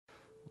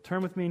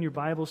Turn with me in your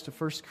Bibles to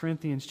 1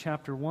 Corinthians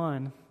chapter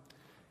 1.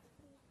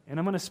 And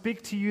I'm going to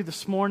speak to you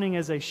this morning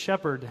as a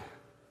shepherd,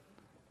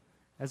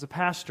 as a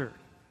pastor.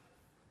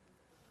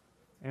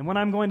 And what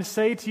I'm going to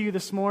say to you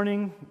this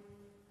morning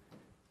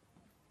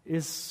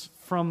is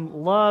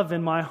from love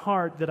in my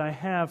heart that I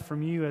have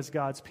from you as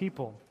God's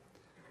people.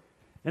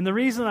 And the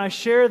reason I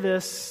share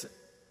this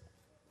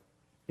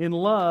in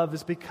love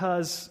is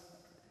because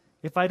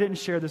if I didn't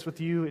share this with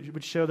you, it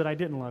would show that I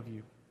didn't love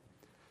you.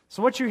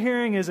 So what you're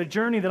hearing is a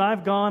journey that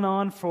I've gone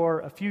on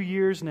for a few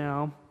years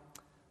now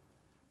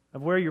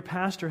of where your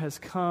pastor has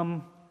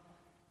come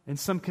and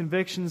some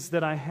convictions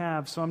that I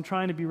have. So I'm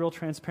trying to be real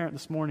transparent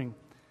this morning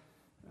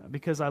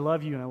because I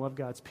love you and I love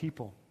God's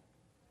people.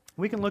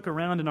 We can look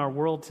around in our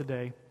world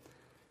today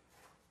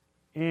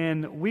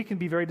and we can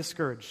be very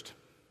discouraged.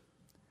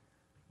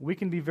 We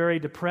can be very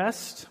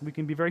depressed. We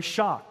can be very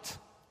shocked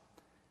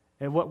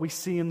at what we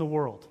see in the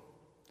world.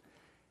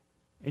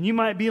 And you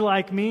might be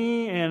like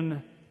me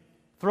and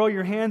throw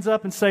your hands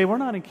up and say, "We're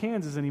not in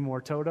Kansas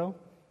anymore, Toto."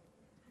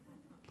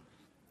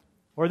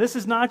 Or, "This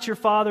is not your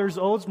father's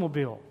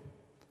Oldsmobile."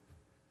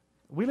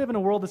 We live in a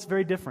world that's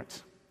very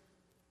different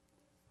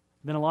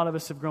than a lot of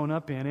us have grown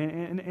up in.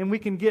 And we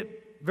can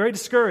get very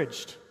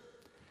discouraged.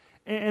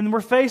 And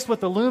we're faced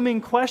with a looming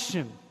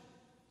question.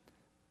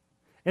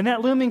 And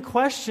that looming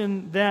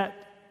question that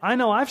I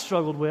know I've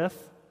struggled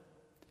with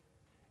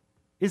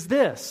is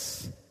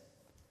this.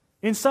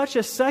 In such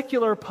a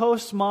secular,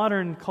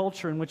 postmodern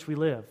culture in which we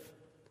live,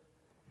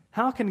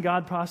 how can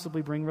God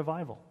possibly bring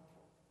revival?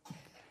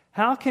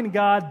 How can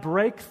God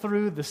break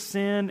through the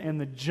sin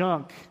and the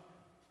junk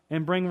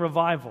and bring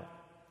revival?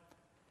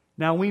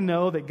 Now we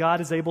know that God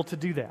is able to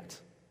do that.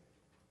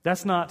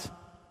 That's not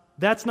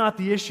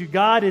the issue.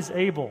 God is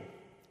able.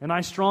 And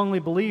I strongly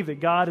believe that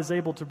God is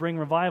able to bring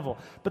revival.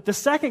 But the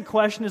second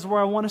question is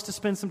where I want us to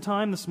spend some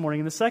time this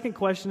morning. And the second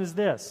question is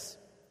this.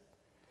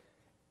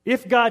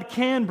 If God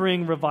can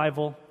bring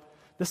revival,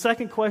 the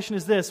second question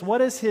is this.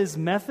 What is His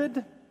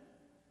method?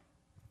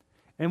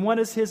 And what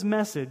is His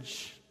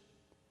message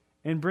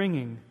in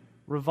bringing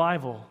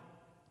revival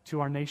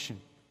to our nation?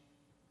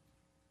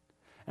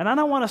 And I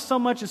don't want to so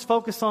much as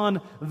focus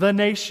on the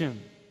nation,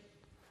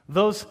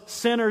 those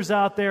sinners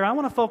out there. I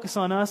want to focus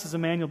on us as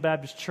Emmanuel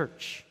Baptist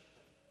Church.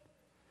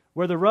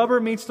 Where the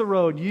rubber meets the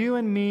road, you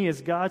and me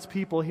as God's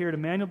people here at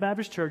Emmanuel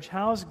Baptist Church,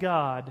 how is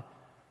God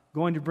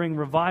going to bring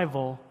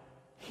revival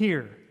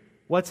here?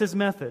 What's His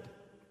method?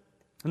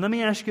 And let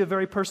me ask you a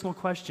very personal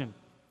question.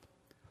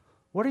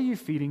 What are you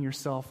feeding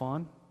yourself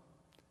on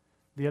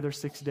the other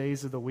 6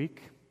 days of the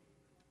week?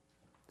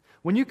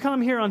 When you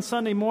come here on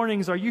Sunday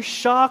mornings, are you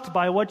shocked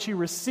by what you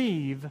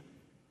receive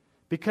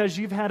because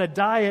you've had a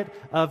diet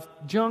of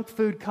junk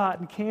food,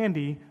 cotton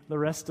candy the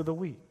rest of the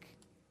week?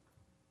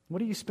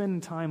 What are you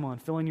spending time on,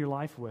 filling your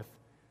life with?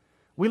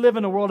 We live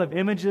in a world of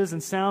images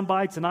and sound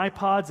bites and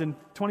iPods and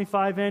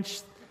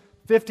 25-inch,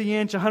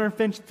 50-inch,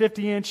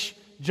 150-inch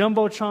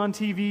Jumbotron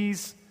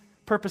TVs,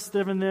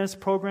 purpose-driven this,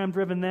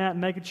 program-driven that,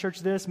 megachurch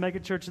this,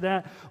 megachurch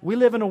that. We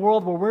live in a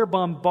world where we're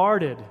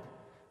bombarded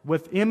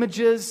with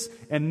images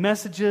and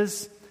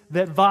messages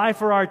that vie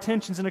for our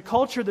attentions in a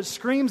culture that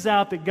screams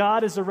out that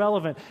God is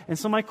irrelevant. And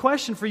so my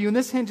question for you, and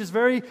this hinges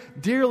very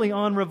dearly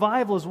on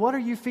revival, is what are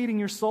you feeding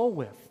your soul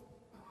with?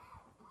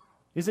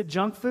 Is it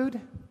junk food?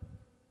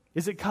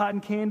 Is it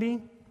cotton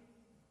candy?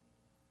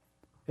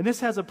 And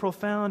this has a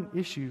profound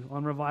issue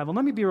on revival.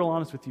 Let me be real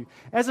honest with you.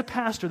 As a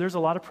pastor, there's a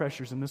lot of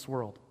pressures in this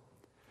world.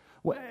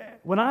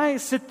 When I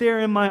sit there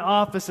in my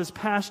office as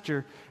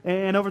pastor,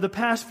 and over the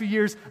past few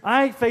years,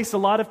 I face a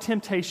lot of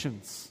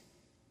temptations.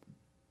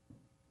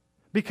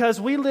 Because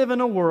we live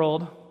in a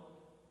world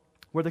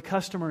where the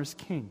customer is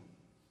king.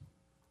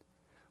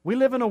 We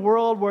live in a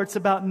world where it's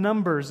about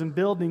numbers and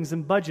buildings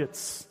and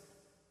budgets.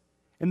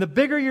 And the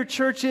bigger your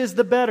church is,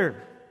 the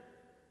better.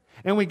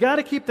 And we got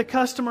to keep the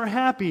customer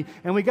happy,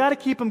 and we got to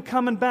keep them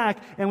coming back,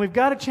 and we've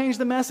got to change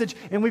the message,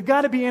 and we've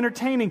got to be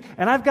entertaining,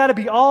 and I've got to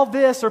be all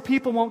this or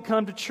people won't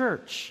come to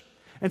church.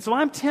 And so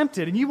I'm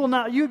tempted, and you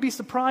would be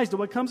surprised at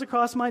what comes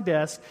across my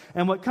desk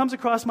and what comes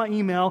across my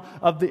email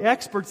of the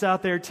experts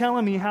out there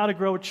telling me how to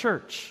grow a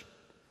church.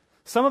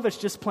 Some of it's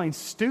just plain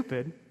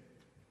stupid,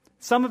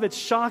 some of it's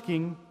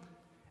shocking,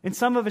 and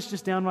some of it's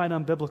just downright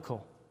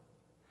unbiblical.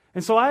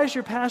 And so I, as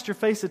your pastor,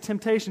 face a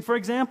temptation. For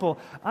example,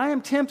 I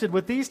am tempted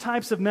with these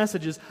types of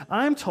messages.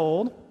 I'm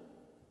told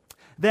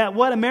that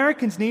what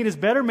Americans need is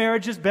better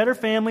marriages, better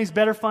families,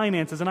 better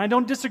finances. And I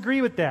don't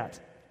disagree with that.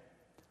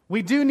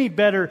 We do need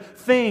better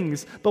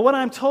things. But what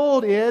I'm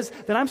told is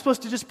that I'm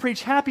supposed to just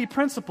preach happy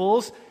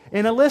principles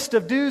and a list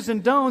of do's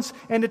and don'ts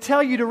and to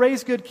tell you to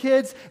raise good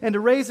kids and to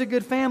raise a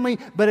good family,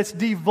 but it's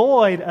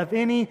devoid of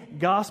any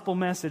gospel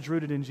message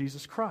rooted in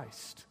Jesus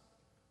Christ.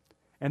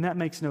 And that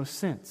makes no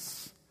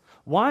sense.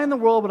 Why in the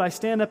world would I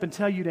stand up and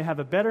tell you to have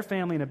a better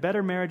family and a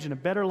better marriage and a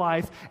better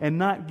life and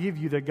not give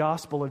you the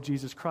gospel of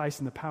Jesus Christ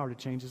and the power to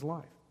change His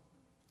life,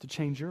 to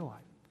change your life?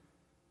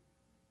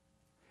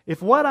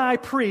 If what I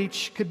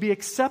preach could be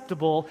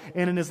acceptable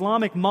in an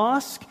Islamic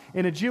mosque,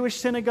 in a Jewish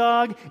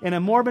synagogue, in a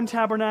Mormon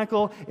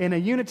tabernacle, in a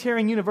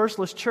Unitarian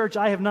Universalist church,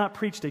 I have not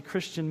preached a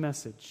Christian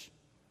message.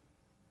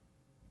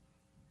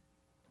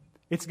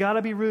 It's got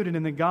to be rooted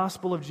in the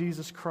gospel of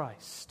Jesus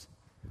Christ.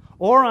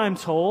 Or I'm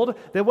told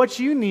that what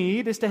you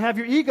need is to have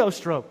your ego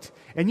stroked,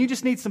 and you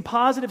just need some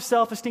positive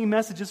self-esteem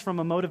messages from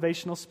a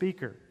motivational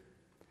speaker.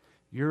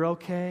 You're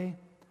okay.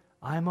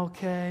 I'm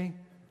okay.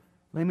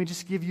 Let me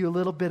just give you a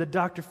little bit of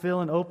Dr.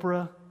 Phil and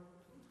Oprah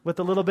with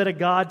a little bit of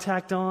God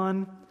tacked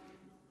on.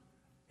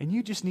 And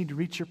you just need to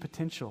reach your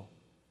potential.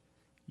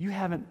 You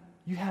haven't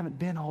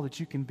been all that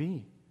you can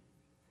be.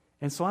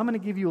 And so I'm going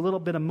to give you a little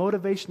bit of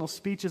motivational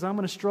speeches. I'm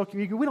going to stroke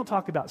your ego. We don't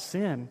talk about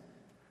sin.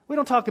 We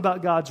don't talk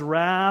about God's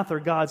wrath or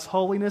God's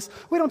holiness.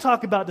 We don't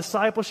talk about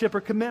discipleship or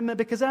commitment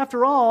because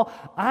after all,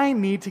 I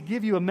need to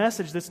give you a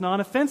message that's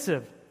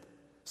non-offensive.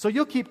 So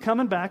you'll keep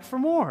coming back for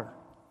more.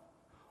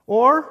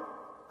 Or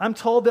I'm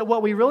told that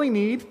what we really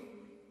need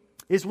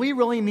is we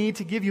really need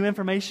to give you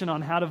information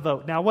on how to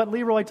vote. Now, what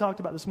Leroy talked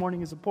about this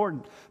morning is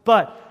important.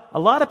 But a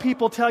lot of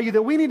people tell you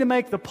that we need to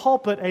make the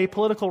pulpit a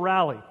political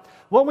rally.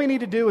 What we need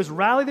to do is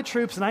rally the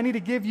troops, and I need to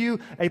give you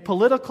a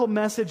political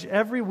message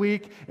every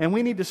week, and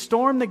we need to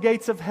storm the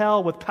gates of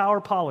hell with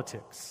power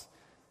politics.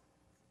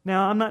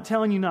 Now, I'm not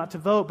telling you not to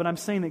vote, but I'm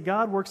saying that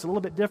God works a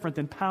little bit different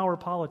than power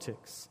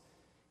politics.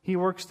 He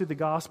works through the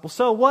gospel.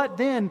 So what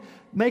then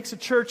makes a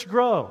church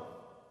grow?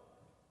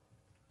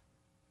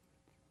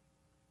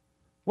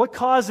 What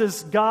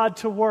causes God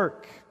to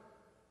work?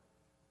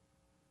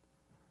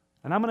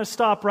 And I'm going to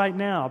stop right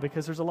now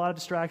because there's a lot of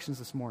distractions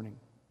this morning.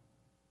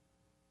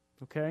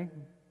 Okay?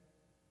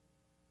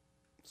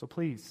 So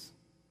please,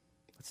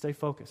 let's stay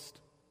focused.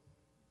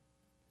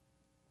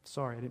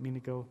 Sorry, I didn't mean to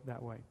go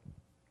that way.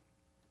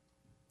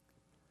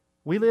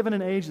 We live in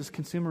an age that's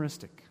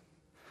consumeristic.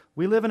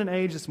 We live in an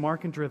age that's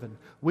market-driven.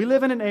 We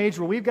live in an age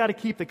where we've got to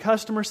keep the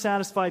customer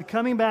satisfied,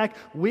 coming back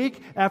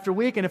week after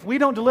week. And if we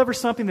don't deliver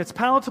something that's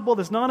palatable,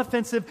 that's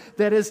non-offensive,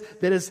 that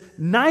is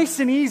nice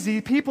and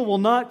easy, people will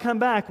not come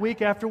back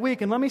week after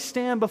week. And let me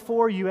stand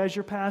before you as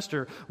your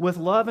pastor with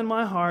love in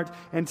my heart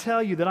and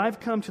tell you that I've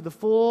come to the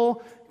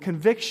full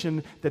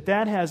conviction that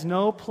that has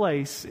no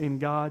place in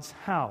God's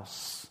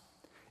house.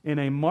 In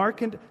a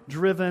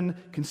market-driven,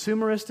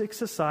 consumeristic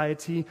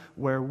society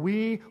where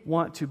we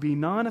want to be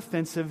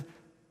non-offensive,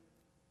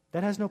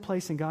 that has no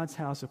place in God's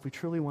house if we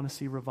truly want to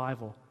see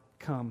revival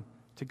come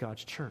to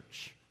God's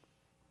church.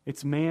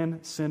 It's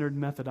man-centered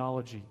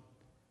methodology.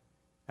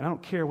 And I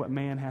don't care what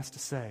man has to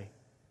say.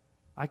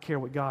 I care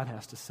what God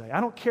has to say. I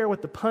don't care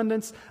what the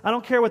pundits, I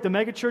don't care what the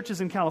megachurches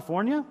in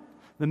California,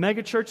 the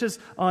megachurches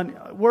on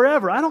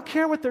wherever, I don't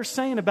care what they're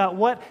saying about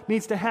what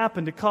needs to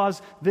happen to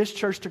cause this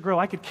church to grow.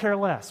 I could care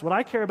less. What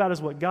I care about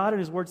is what God and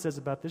His Word says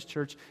about this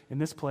church in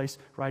this place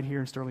right here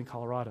in Sterling,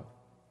 Colorado.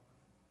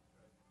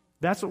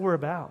 That's what we're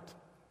about.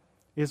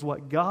 Is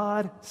what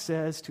God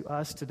says to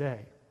us today.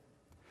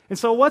 And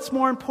so what's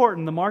more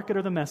important, the market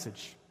or the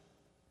message?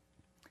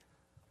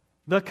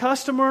 The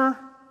customer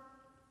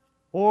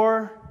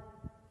or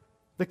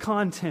the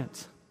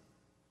content?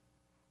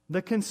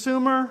 The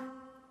consumer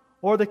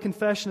or the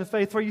confession of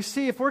faith? For you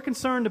see, if we're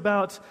concerned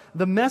about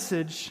the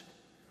message,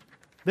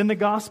 then the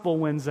gospel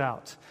wins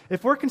out.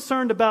 If we're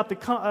concerned about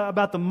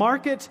the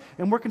market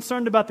and we're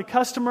concerned about the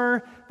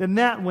customer, then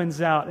that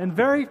wins out. And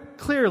very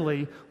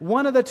clearly,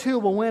 one of the two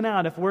will win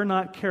out if we're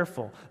not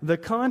careful. The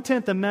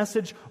content, the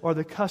message, or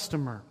the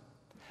customer.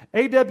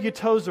 A.W.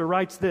 Tozer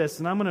writes this,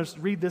 and I'm going to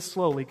read this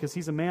slowly because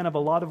he's a man of a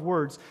lot of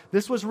words.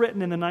 This was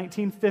written in the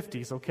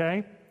 1950s,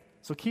 okay?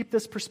 So keep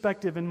this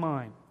perspective in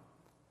mind.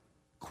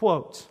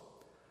 Quote,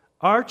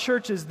 "Our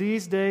churches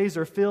these days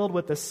are filled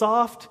with the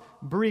soft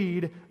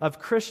breed of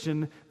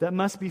Christian that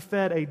must be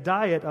fed a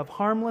diet of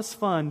harmless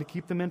fun to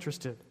keep them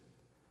interested.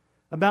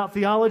 About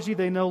theology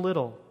they know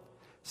little.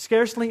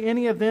 Scarcely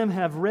any of them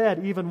have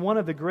read even one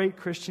of the great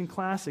Christian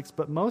classics,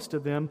 but most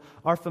of them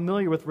are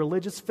familiar with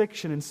religious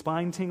fiction and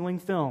spine-tingling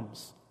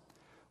films.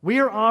 We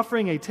are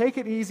offering a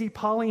take-it-easy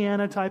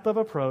Pollyanna type of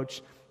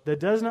approach that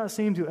does not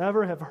seem to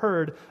ever have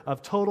heard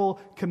of total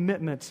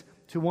commitment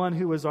to one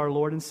who is our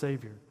Lord and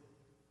Savior.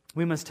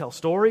 We must tell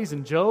stories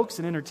and jokes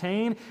and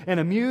entertain and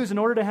amuse in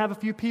order to have a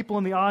few people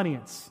in the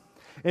audience.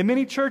 In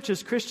many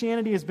churches,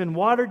 Christianity has been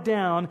watered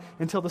down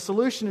until the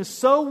solution is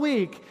so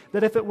weak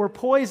that if it were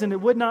poison,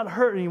 it would not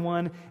hurt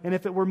anyone, and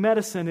if it were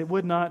medicine, it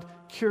would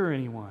not cure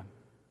anyone."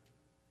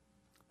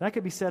 That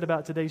could be said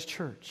about today's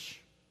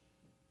church.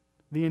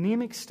 The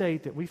anemic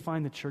state that we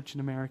find the church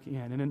in America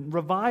in. And in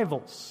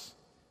revivals,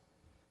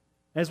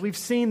 as we've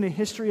seen the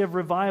history of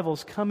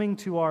revivals coming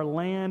to our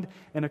land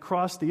and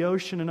across the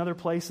ocean and other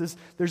places,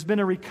 there's been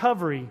a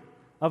recovery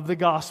of the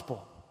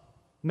gospel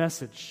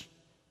message,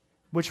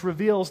 which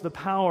reveals the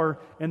power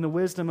and the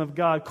wisdom of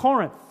God.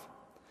 Corinth.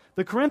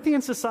 The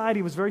Corinthian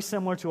society was very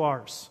similar to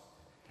ours.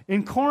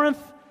 In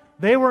Corinth,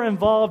 they were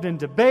involved in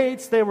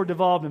debates, they were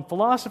involved in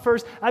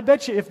philosophers. I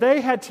bet you if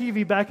they had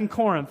TV back in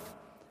Corinth,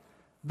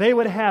 they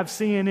would have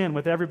CNN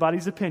with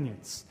everybody's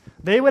opinions.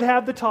 They would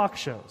have the talk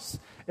shows.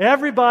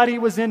 Everybody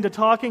was into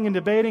talking and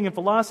debating and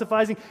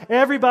philosophizing.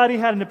 Everybody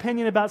had an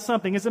opinion about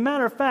something. As a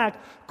matter of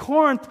fact,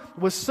 Corinth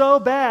was so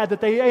bad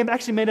that they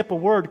actually made up a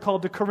word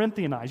called to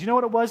Corinthianize. You know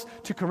what it was,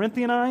 to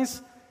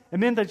Corinthianize? It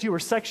meant that you were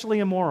sexually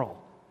immoral.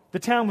 The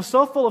town was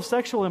so full of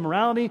sexual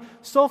immorality,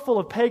 so full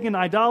of pagan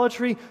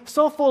idolatry,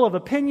 so full of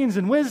opinions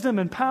and wisdom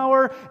and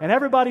power, and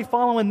everybody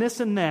following this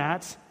and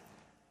that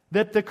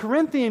the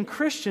Corinthian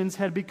Christians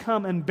had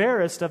become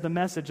embarrassed of the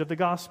message of the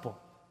gospel.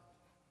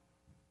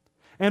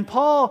 And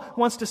Paul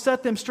wants to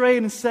set them straight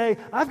and say,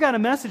 I've got a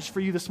message for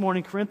you this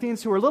morning,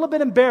 Corinthians, who are a little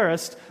bit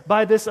embarrassed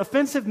by this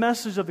offensive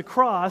message of the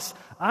cross.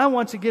 I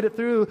want to get it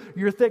through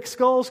your thick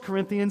skulls,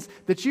 Corinthians,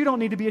 that you don't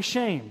need to be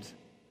ashamed.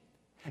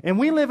 And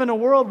we live in a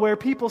world where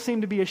people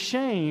seem to be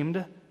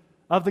ashamed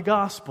of the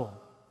gospel.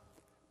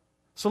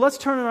 So let's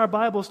turn in our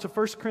Bibles to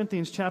 1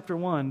 Corinthians chapter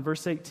 1,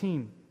 verse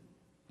 18.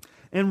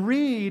 And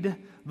read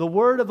the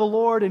word of the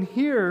Lord and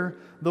hear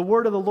the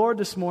word of the Lord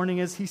this morning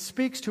as He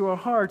speaks to our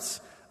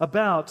hearts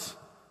about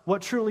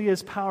what truly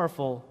is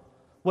powerful,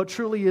 what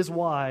truly is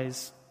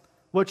wise,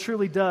 what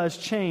truly does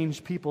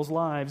change people's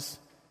lives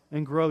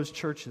and grows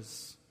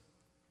churches.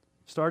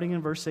 Starting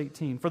in verse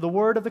 18. For the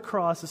word of the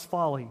cross is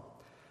folly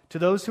to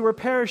those who are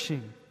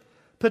perishing,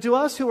 but to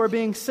us who are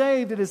being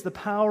saved it is the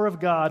power of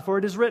God. For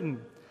it is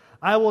written,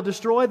 I will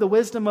destroy the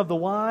wisdom of the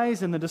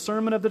wise, and the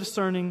discernment of the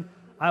discerning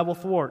I will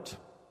thwart.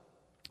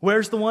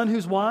 Where's the one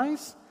who's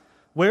wise?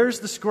 Where's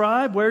the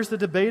scribe? Where's the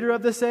debater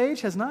of this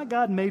age? Has not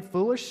God made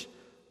foolish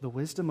the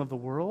wisdom of the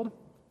world?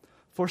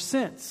 For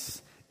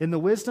since in the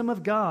wisdom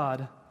of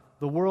God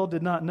the world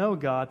did not know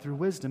God through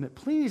wisdom, it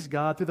pleased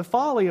God through the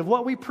folly of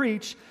what we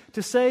preach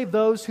to save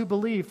those who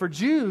believe. For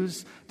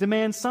Jews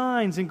demand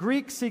signs and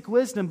Greeks seek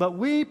wisdom, but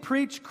we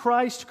preach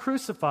Christ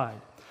crucified,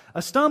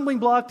 a stumbling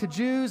block to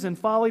Jews and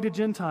folly to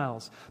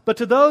Gentiles. But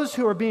to those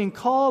who are being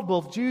called,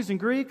 both Jews and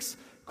Greeks,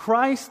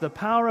 Christ, the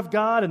power of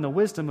God and the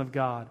wisdom of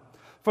God.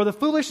 For the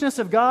foolishness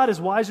of God is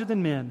wiser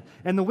than men,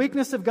 and the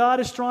weakness of God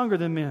is stronger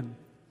than men.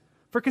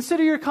 For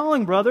consider your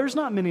calling, brothers.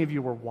 Not many of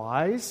you were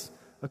wise,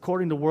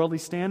 according to worldly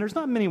standards.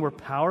 Not many were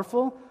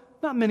powerful.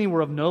 Not many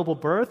were of noble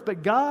birth.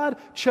 But God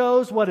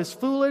chose what is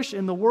foolish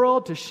in the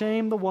world to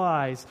shame the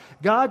wise.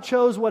 God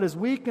chose what is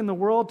weak in the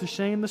world to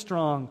shame the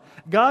strong.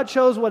 God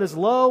chose what is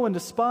low and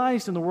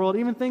despised in the world,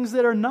 even things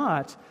that are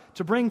not,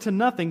 to bring to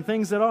nothing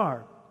things that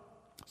are,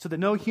 so that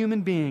no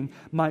human being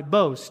might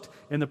boast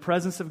in the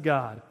presence of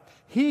God.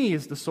 He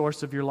is the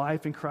source of your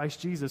life in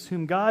Christ Jesus,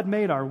 whom God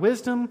made our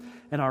wisdom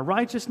and our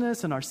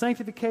righteousness and our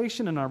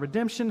sanctification and our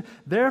redemption.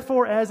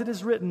 Therefore, as it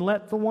is written,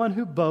 let the one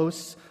who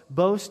boasts,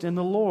 boast in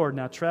the Lord.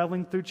 Now,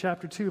 traveling through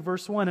chapter 2,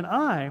 verse 1. And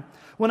I,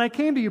 when I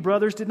came to you,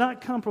 brothers, did not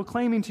come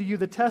proclaiming to you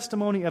the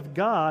testimony of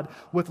God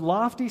with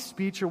lofty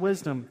speech or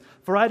wisdom.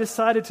 For I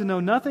decided to know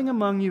nothing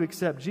among you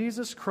except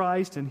Jesus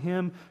Christ and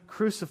Him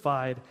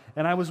crucified.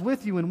 And I was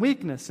with you in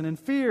weakness and in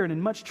fear and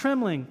in much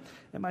trembling.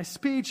 And my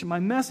speech and my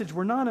message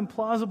were not in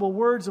plausible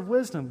words of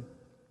wisdom,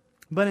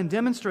 but in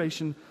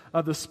demonstration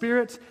of the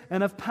Spirit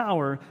and of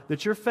power,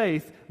 that your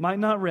faith might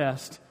not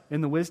rest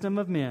in the wisdom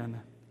of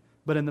men,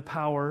 but in the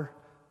power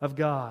of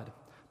God.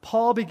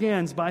 Paul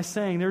begins by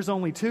saying there's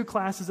only two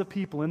classes of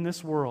people in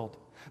this world.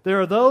 There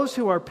are those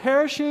who are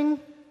perishing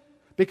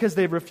because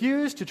they've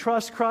refused to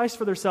trust Christ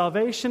for their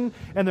salvation,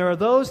 and there are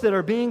those that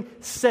are being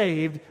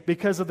saved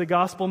because of the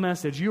gospel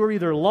message. You are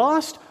either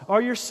lost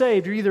or you're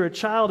saved. You're either a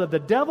child of the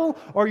devil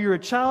or you're a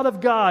child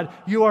of God.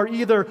 You are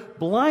either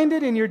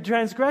blinded in your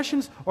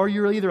transgressions or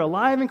you're either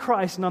alive in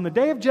Christ. And on the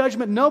day of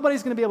judgment,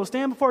 nobody's going to be able to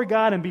stand before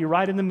God and be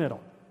right in the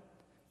middle.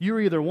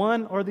 You're either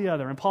one or the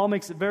other. And Paul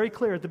makes it very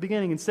clear at the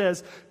beginning and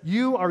says,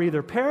 you are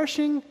either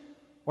perishing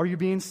or you're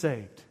being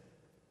saved.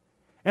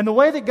 And the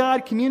way that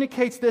God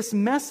communicates this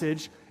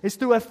message is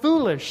through a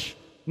foolish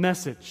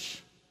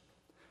message.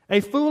 A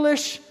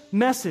foolish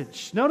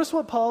message. Notice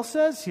what Paul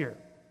says here.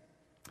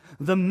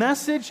 The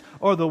message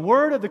or the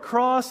word of the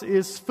cross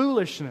is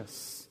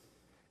foolishness,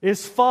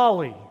 is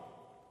folly.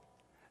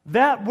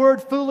 That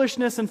word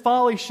foolishness and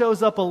folly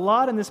shows up a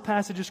lot in this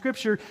passage of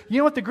Scripture. You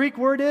know what the Greek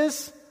word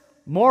is?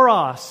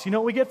 Moros. You know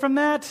what we get from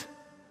that?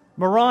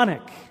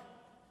 Moronic.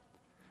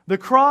 The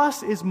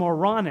cross is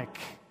moronic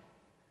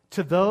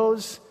to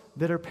those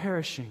that are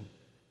perishing.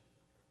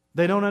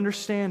 They don't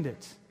understand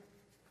it.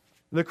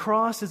 The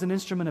cross is an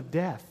instrument of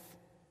death.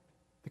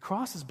 The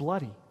cross is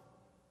bloody.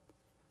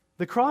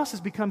 The cross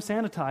has become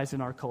sanitized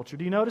in our culture.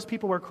 Do you notice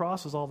people wear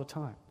crosses all the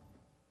time?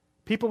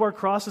 People wear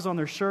crosses on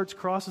their shirts,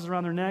 crosses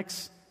around their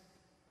necks.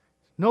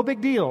 No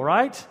big deal,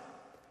 right?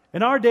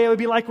 In our day, it would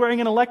be like wearing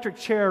an electric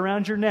chair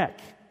around your neck.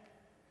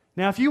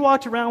 Now, if you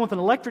walked around with an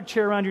electric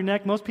chair around your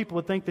neck, most people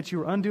would think that you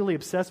were unduly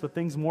obsessed with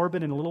things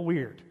morbid and a little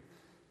weird.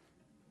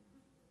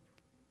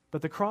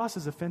 But the cross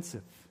is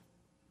offensive.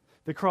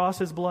 The cross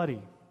is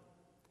bloody.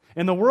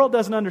 And the world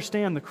doesn't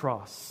understand the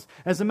cross.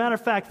 As a matter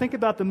of fact, think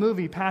about the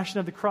movie Passion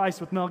of the Christ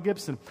with Mel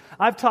Gibson.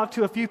 I've talked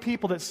to a few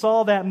people that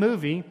saw that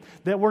movie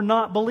that were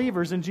not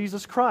believers in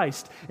Jesus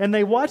Christ. And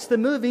they watched the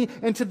movie,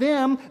 and to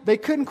them, they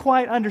couldn't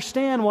quite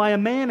understand why a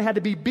man had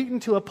to be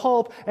beaten to a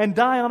pulp and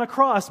die on a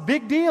cross.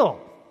 Big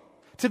deal.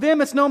 To them,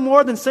 it's no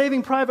more than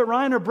Saving Private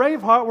Ryan or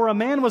Braveheart, where a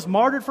man was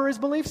martyred for his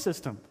belief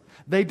system.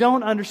 They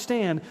don't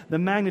understand the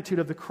magnitude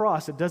of the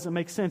cross. It doesn't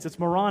make sense. It's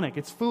moronic.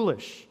 It's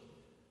foolish.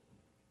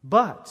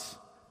 But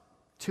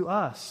to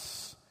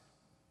us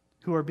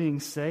who are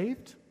being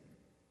saved,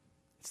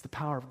 it's the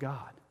power of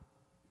God.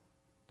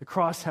 The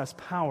cross has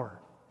power.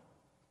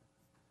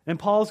 And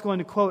Paul's going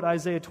to quote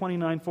Isaiah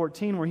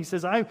 29:14, where he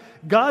says,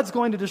 God's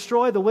going to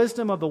destroy the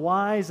wisdom of the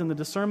wise and the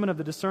discernment of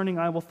the discerning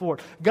I will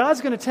thwart. God's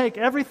going to take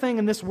everything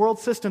in this world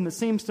system that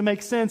seems to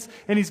make sense,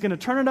 and He's going to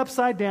turn it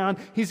upside down.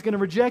 He's going to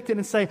reject it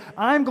and say,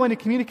 I'm going to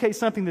communicate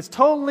something that's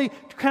totally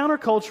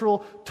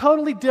countercultural,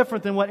 totally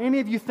different than what any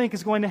of you think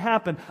is going to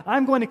happen.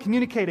 I'm going to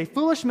communicate a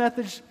foolish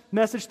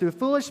message through a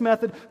foolish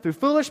method, through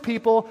foolish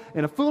people,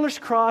 and a foolish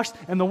cross,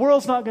 and the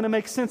world's not going to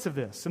make sense of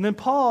this. And then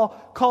Paul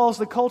calls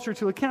the culture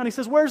to account. He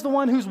says, where's the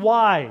one who's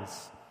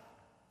wise?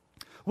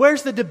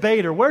 Where's the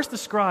debater? Where's the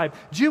scribe?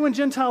 Jew and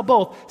Gentile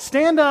both.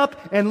 Stand up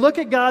and look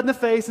at God in the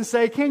face and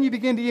say, can you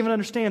begin to even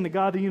understand the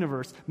God of the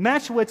universe?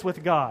 Match wits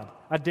with God.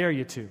 I dare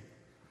you to.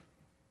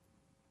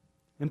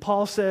 And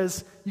Paul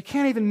says, you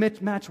can't even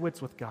match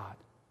wits with God.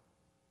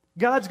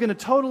 God's going to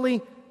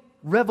totally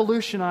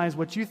revolutionize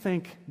what you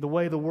think the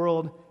way the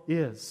world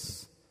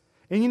is.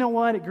 And you know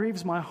what? It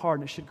grieves my heart,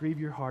 and it should grieve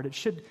your heart.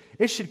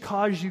 It should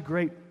cause you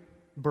great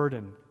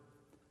burden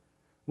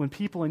when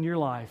people in your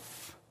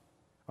life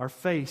are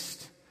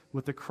faced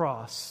with the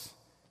cross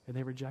and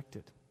they reject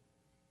it.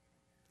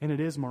 And it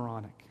is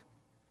moronic.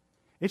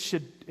 It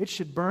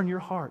should burn your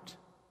heart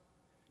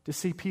to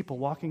see people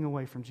walking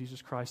away from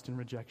Jesus Christ in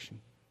rejection.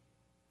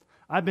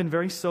 I've been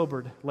very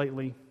sobered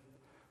lately.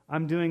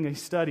 I'm doing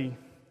a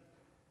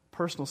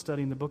personal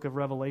study in the book of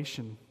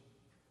Revelation.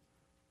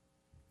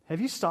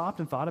 Have you stopped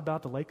and thought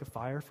about the lake of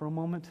fire for a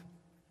moment?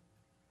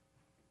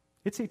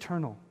 It's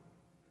eternal.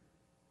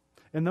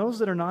 And those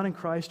that are not in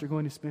Christ are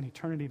going to spend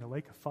eternity in a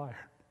lake of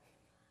fire.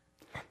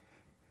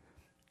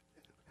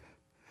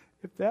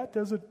 If that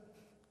doesn't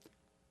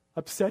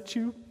upset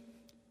you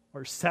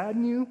or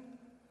sadden you,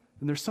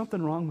 then there's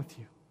something wrong with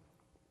you.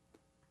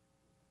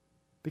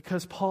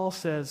 Because Paul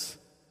says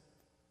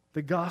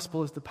the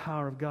gospel is the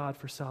power of God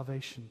for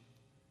salvation.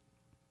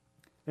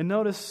 And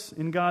notice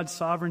in God's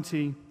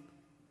sovereignty,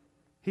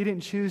 He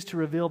didn't choose to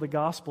reveal the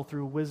gospel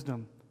through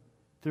wisdom,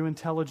 through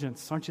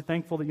intelligence. Aren't you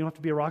thankful that you don't have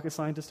to be a rocket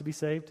scientist to be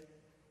saved?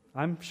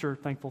 I'm sure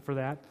thankful for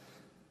that.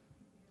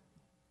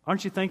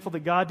 Aren't you thankful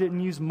that God didn't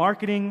use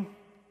marketing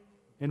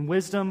and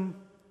wisdom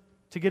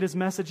to get His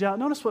message out?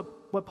 Notice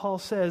what Paul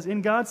says.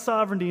 In God's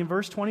sovereignty, in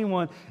verse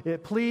 21,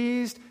 it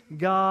pleased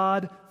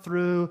God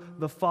through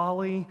the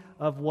folly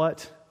of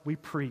what we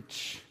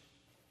preach.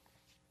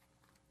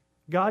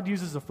 God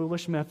uses a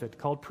foolish method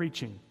called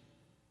preaching.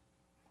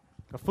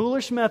 A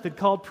foolish method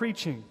called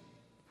preaching.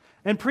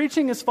 And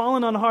preaching has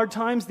fallen on hard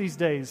times these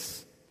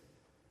days.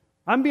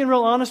 I'm being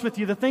real honest with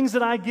you. The things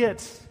that I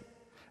get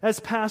as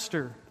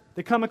pastor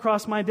that come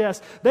across my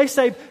desk, they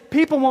say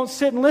people won't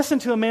sit and listen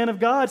to a man of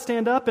God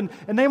stand up, and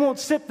they won't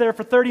sit there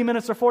for 30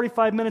 minutes or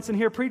 45 minutes and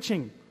hear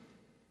preaching.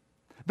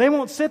 They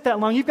won't sit that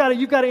long. You've got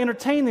to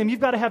entertain them. You've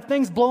got to have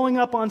things blowing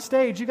up on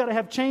stage. You've got to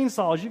have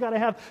chainsaws. You've got to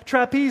have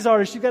trapeze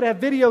artists. You've got to have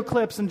video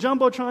clips and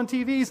Jumbotron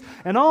TVs.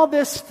 And all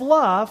this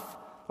fluff,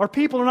 or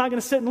people are not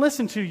going to sit and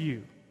listen to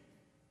you.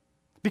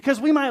 Because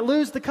we might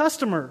lose the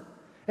customer.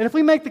 And if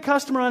we make the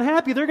customer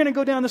unhappy, they're going to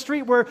go down the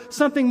street where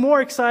something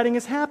more exciting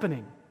is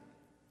happening.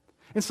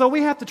 And so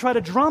we have to try to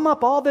drum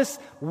up all this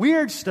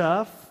weird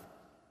stuff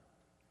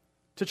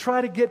to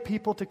try to get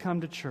people to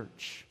come to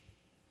church.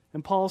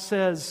 And Paul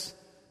says,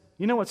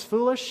 you know what's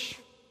foolish?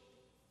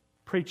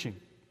 Preaching.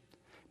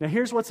 Now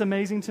here's what's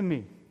amazing to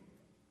me.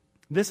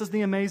 This is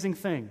the amazing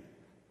thing.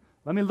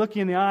 Let me look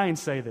you in the eye and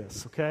say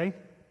this, okay?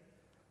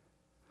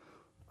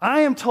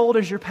 I am told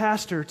as your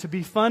pastor to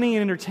be funny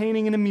and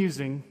entertaining and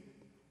amusing,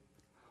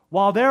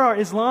 while there are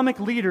Islamic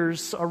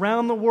leaders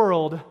around the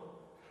world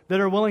that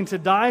are willing to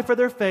die for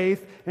their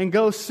faith and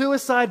go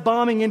suicide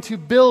bombing into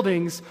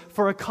buildings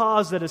for a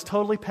cause that is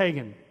totally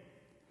pagan.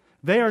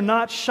 They are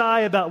not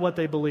shy about what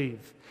they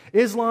believe.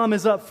 Islam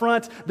is up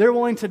front. They're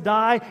willing to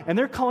die, and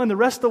they're calling the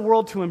rest of the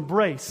world to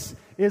embrace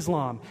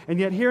Islam. And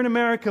yet here in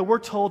America, we're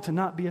told to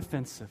not be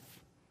offensive.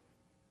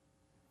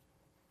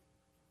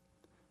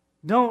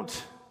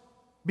 Don't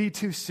be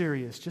too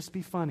serious. Just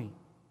be funny.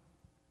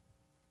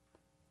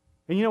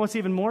 And you know what's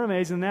even more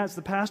amazing than that is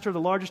the pastor of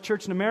the largest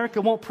church in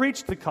America won't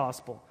preach the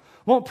gospel,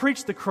 won't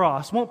preach the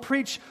cross, won't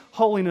preach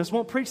holiness,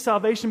 won't preach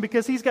salvation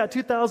because he's got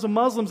 2,000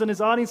 Muslims in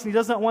his audience and he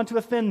does not want to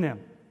offend them.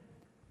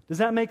 Does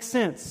that make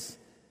sense?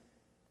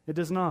 It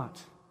does not.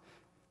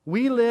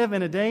 We live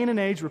in a day and an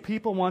age where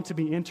people want to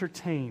be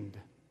entertained.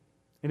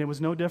 And it was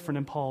no different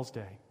in Paul's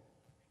day.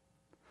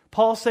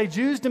 Paul say,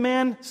 Jews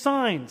demand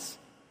signs.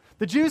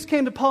 The Jews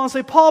came to Paul and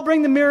say, Paul,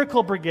 bring the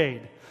miracle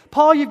brigade.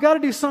 Paul, you've got to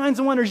do signs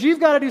and wonders. You've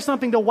got to do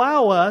something to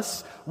wow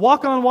us.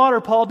 Walk on water,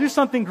 Paul. Do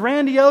something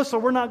grandiose or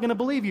we're not going to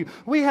believe you.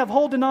 We have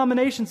whole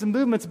denominations and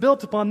movements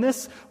built upon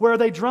this where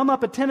they drum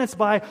up attendance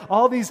by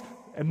all these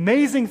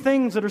amazing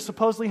things that are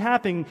supposedly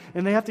happening,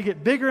 and they have to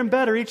get bigger and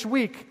better each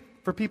week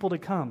for people to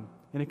come.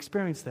 and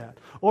experience that.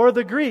 Or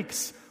the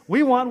Greeks,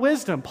 we want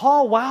wisdom.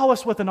 Paul, wow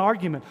us with an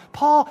argument.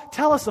 Paul,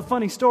 tell us a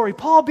funny story.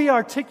 Paul, be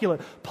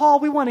articulate. Paul,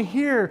 we want to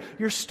hear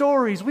your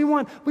stories. We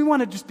want to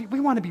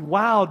be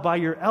wowed by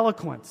your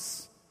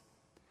eloquence.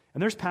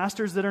 And there's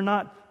pastors that are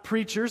not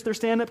preachers, they're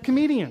stand-up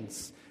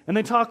comedians. And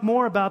they talk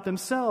more about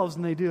themselves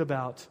than they do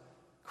about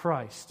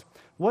Christ.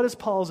 What is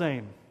Paul's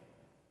aim?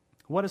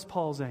 What is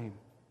Paul's aim?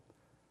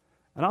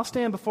 And I'll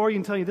stand before you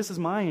and tell you this is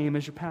my aim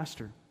as your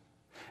pastor.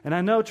 And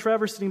I know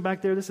Trevor sitting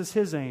back there, this is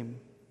his aim.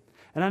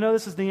 And I know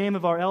this is the aim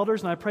of our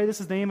elders, and I pray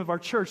this is the aim of our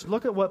church.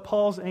 Look at what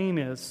Paul's aim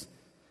is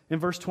in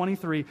verse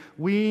 23.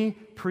 We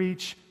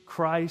preach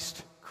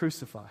Christ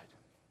crucified.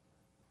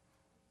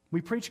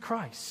 We preach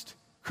Christ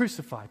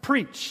crucified.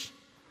 Preach.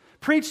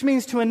 Preach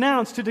means to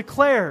announce, to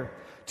declare,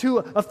 to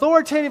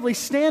authoritatively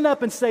stand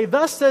up and say,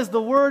 thus says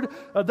the Lord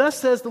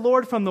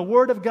from the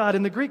Word of God.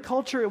 In the Greek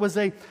culture, it was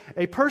a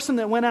person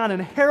that went out and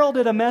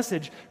heralded a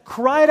message,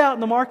 cried out in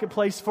the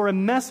marketplace for a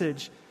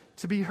message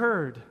to be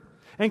heard.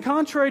 And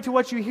contrary to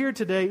what you hear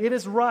today, it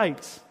is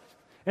right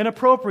and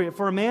appropriate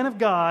for a man of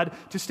God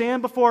to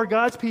stand before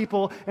God's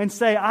people and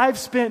say, I've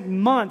spent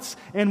months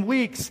and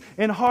weeks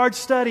in hard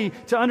study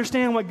to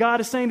understand what God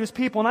is saying to His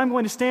people, and I'm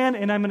going to stand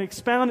and I'm going to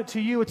expound it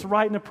to you. It's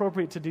right and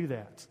appropriate to do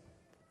that.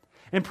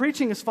 And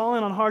preaching is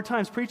falling on hard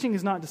times. Preaching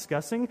is not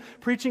discussing.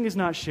 Preaching is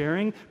not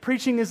sharing.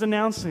 Preaching is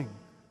announcing.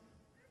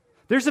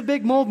 There's a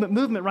big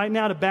movement right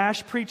now to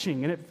bash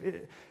preaching,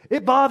 and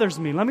it bothers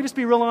me. Let me just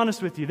be real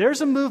honest with you.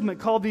 There's a movement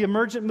called the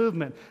Emergent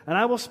Movement, and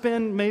I will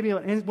spend maybe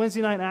a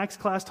Wednesday night Acts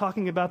class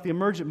talking about the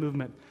Emergent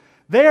Movement.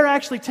 They are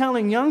actually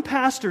telling young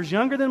pastors,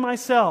 younger than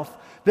myself,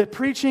 that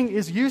preaching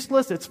is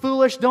useless, it's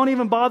foolish, don't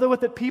even bother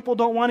with it, people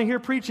don't want to hear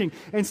preaching.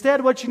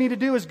 Instead, what you need to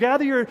do is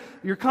gather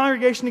your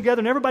congregation together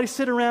and everybody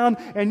sit around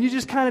and you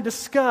just kind of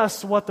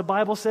discuss what the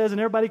Bible says, and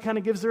everybody kind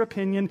of gives their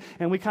opinion,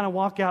 and we kind of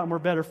walk out and we're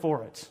better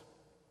for it.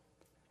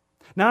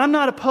 Now, I'm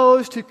not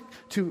opposed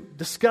to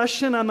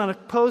discussion. I'm not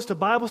opposed to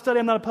Bible study.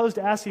 I'm not opposed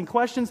to asking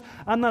questions.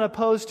 I'm not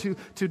opposed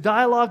to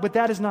dialogue, but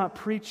that is not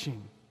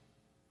preaching.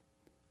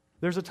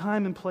 There's a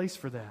time and place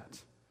for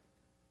that.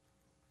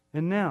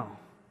 And now,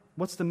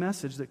 what's the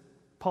message that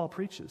Paul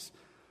preaches?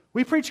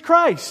 We preach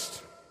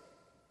Christ.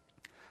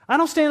 I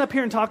don't stand up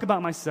here and talk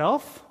about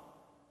myself.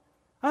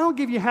 I don't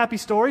give you happy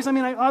stories. I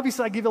mean,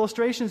 obviously I give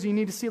illustrations and you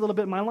need to see a little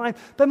bit of my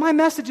life. But my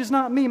message is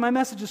not me. My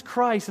message is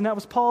Christ, and that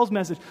was Paul's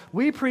message.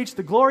 We preach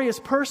the glorious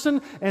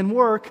person and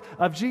work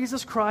of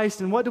Jesus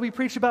Christ. And what do we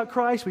preach about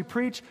Christ? We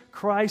preach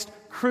Christ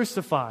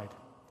crucified.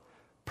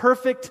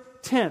 Perfect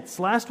tense.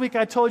 Last week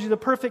I told you the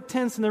perfect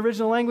tense in the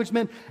original language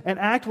meant an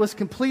act was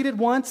completed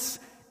once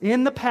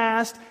in the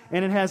past,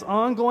 and it has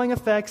ongoing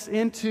effects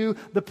into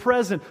the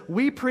present.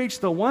 We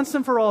preach the once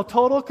and for all,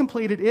 total,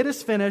 completed, it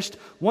is finished,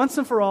 once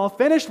and for all,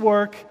 finished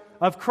work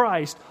of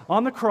Christ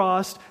on the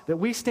cross, that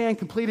we stand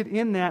completed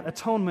in that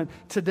atonement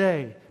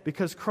today,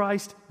 because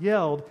Christ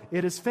yelled,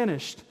 it is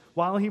finished,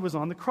 while He was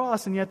on the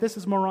cross. And yet this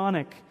is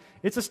moronic.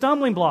 It's a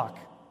stumbling block.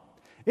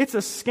 It's a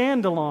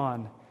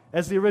scandalon,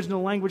 as the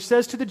original language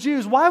says, to the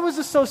Jews. Why was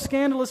this so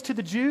scandalous to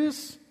the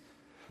Jews?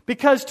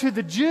 Because to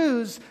the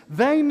Jews,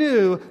 they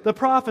knew the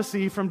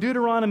prophecy from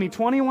Deuteronomy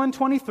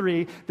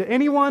 21:23 that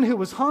anyone who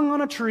was hung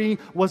on a tree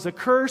was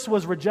accursed,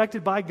 was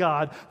rejected by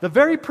God. The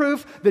very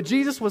proof that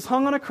Jesus was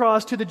hung on a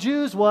cross to the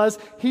Jews was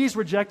He's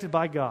rejected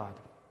by God.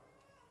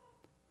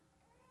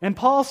 And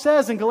Paul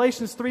says in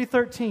Galatians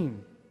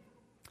 3:13,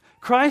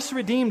 Christ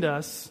redeemed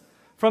us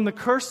from the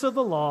curse of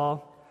the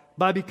law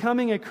by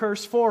becoming a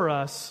curse for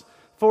us.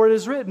 For it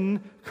is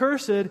written,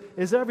 cursed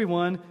is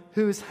everyone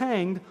who is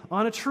hanged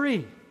on a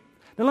tree.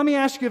 Now let me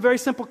ask you a very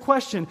simple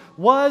question.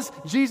 Was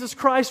Jesus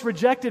Christ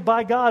rejected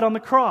by God on the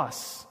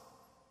cross?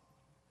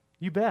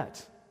 You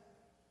bet.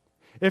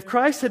 If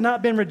Christ had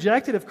not been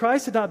rejected, if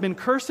Christ had not been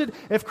cursed,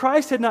 if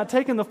Christ had not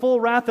taken the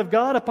full wrath of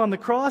God upon the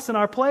cross in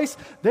our place,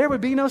 there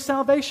would be no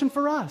salvation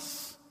for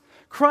us.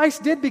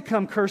 Christ did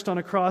become cursed on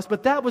a cross,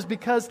 but that was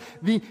because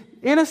the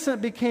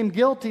innocent became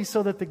guilty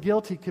so that the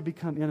guilty could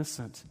become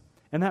innocent.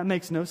 And that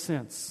makes no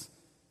sense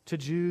to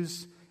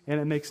Jews, and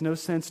it makes no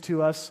sense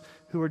to us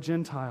who are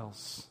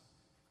Gentiles.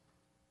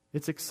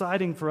 It's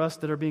exciting for us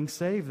that are being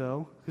saved,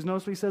 though, because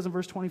notice what he says in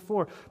verse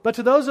 24. But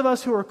to those of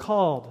us who are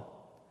called,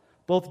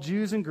 both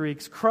Jews and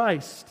Greeks,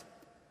 Christ,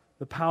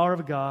 the power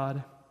of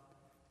God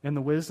and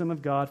the wisdom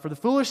of God. For the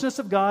foolishness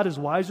of God is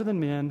wiser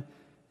than men,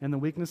 and the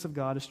weakness of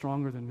God is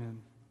stronger than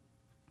men.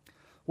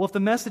 Well, if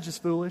the message is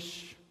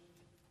foolish,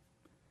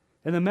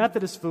 and the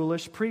method is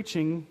foolish,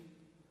 preaching,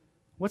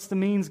 what's the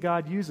means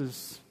God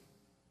uses?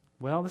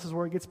 Well, this is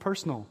where it gets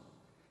personal.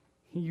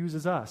 He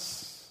uses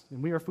us,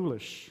 and we are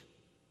foolish.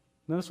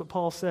 Notice what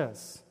Paul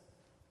says.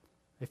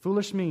 A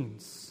foolish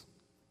means,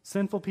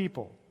 sinful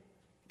people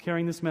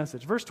carrying this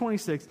message. Verse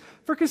 26,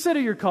 for consider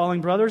your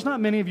calling, brothers.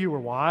 Not many of you were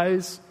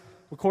wise,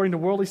 according to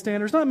worldly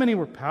standards. Not many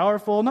were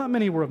powerful. Not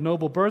many were of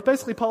noble birth.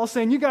 Basically, Paul's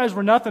saying, you guys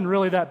were nothing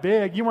really that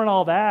big. You weren't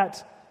all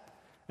that.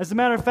 As a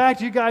matter of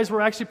fact, you guys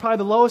were actually probably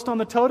the lowest on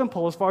the totem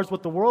pole as far as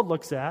what the world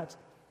looks at.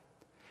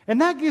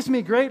 And that gives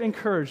me great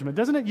encouragement,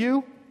 doesn't it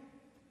you?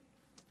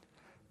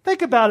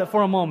 Think about it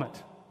for a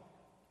moment.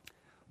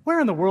 Where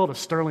in the world is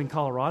Sterling,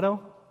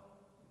 Colorado?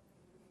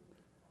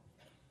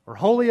 Or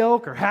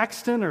Holyoke, or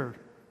Haxton, or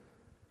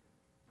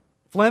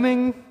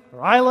Fleming,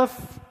 or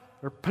Iliff,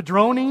 or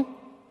Padrone?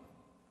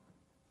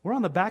 We're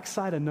on the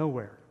backside of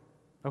nowhere,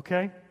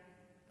 okay?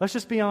 Let's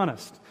just be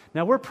honest.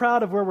 Now, we're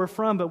proud of where we're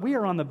from, but we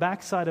are on the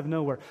backside of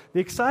nowhere. The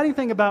exciting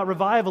thing about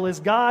revival is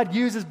God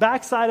uses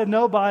backside of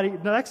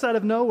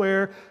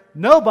nowhere,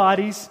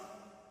 nobodies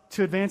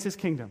to advance His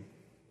kingdom.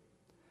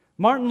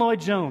 Martin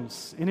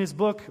Lloyd-Jones, in his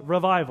book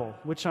Revival,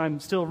 which I'm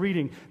still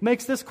reading,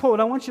 makes this quote.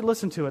 I want you to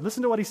listen to it.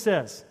 Listen to what he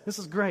says. This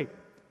is great.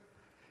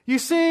 You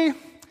see,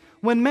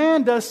 when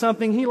man does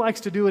something, he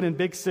likes to do it in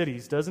big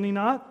cities, doesn't he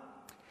not?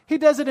 He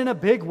does it in a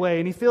big way,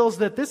 and he feels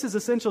that this is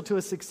essential to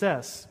his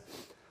success.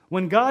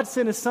 When God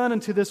sent His Son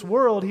into this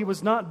world, He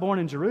was not born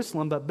in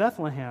Jerusalem, but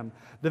Bethlehem,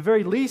 the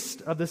very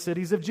least of the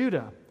cities of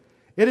Judah.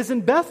 It is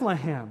in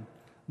Bethlehem,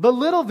 the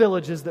little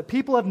villages that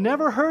people have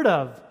never heard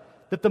of,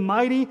 that the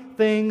mighty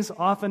things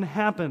often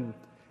happen.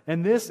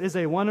 And this is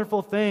a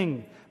wonderful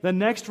thing. The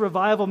next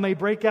revival may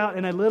break out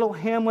in a little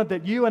hamlet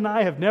that you and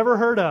I have never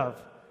heard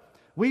of.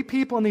 We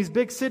people in these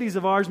big cities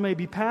of ours may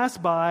be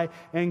passed by,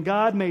 and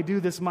God may do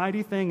this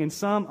mighty thing in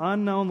some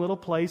unknown little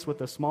place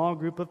with a small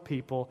group of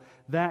people.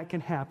 That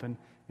can happen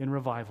in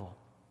revival.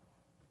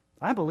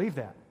 I believe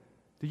that.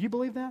 Do you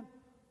believe that?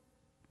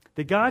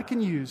 That God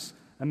can use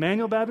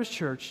Emmanuel Baptist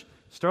Church,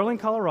 Sterling,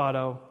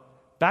 Colorado,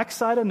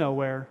 backside of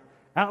nowhere,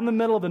 out in the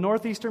middle of the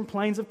northeastern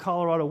plains of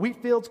Colorado,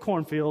 wheat fields,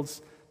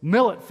 cornfields,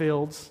 millet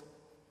fields,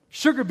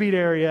 sugar beet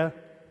area,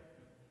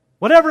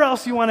 whatever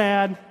else you want to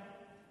add,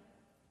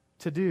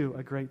 to do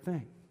a great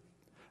thing.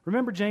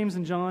 Remember James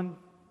and John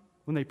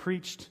when they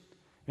preached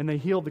and they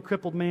healed the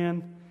crippled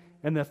man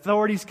and the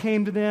authorities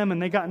came to them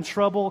and they got in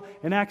trouble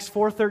in Acts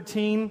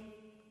 4:13?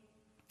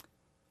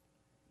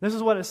 This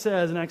is what it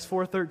says in Acts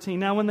 4:13.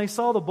 Now when they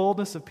saw the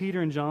boldness of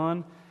Peter and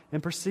John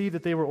and perceived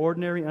that they were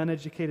ordinary,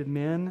 uneducated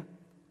men,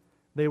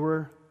 they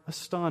were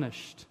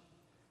astonished,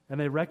 and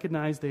they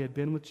recognized they had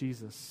been with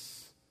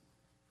Jesus.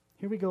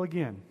 Here we go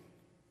again.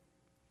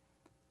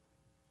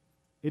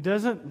 It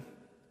doesn't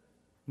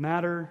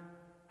matter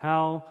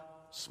how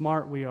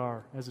smart we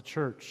are as a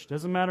church. It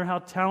doesn't matter how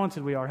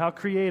talented we are, how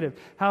creative,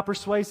 how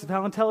persuasive,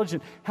 how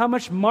intelligent, how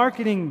much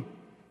marketing,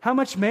 how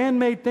much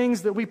man-made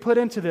things that we put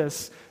into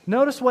this.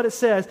 Notice what it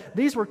says.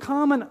 These were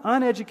common,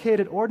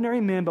 uneducated, ordinary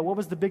men, but what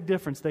was the big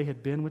difference? They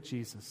had been with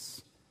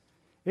Jesus.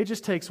 It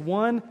just takes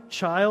one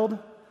child,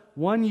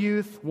 one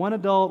youth, one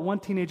adult, one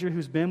teenager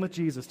who's been with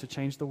Jesus to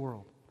change the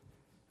world.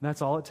 And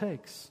that's all it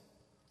takes.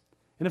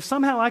 And if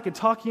somehow I could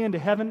talk you into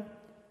heaven,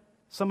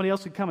 somebody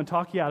else could come and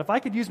talk you out. If I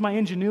could use my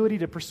ingenuity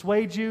to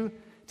persuade you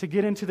to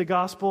get into the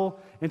gospel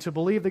and to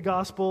believe the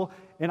gospel,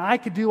 and I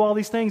could do all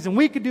these things, and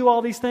we could do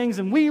all these things,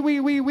 and we,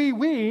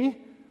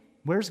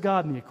 where's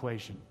God in the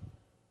equation?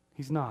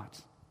 He's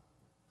not.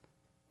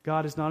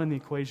 God is not in the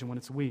equation when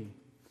it's we.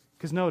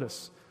 Because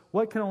notice,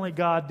 what can only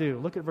God do?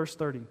 Look at verse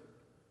 30.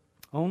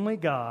 Only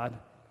God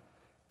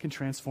can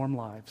transform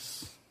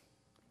lives.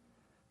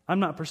 I'm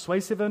not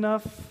persuasive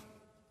enough.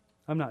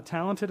 I'm not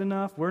talented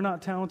enough. We're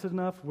not talented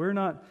enough. We're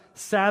not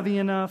savvy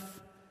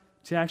enough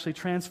to actually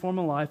transform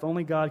a life.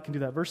 Only God can do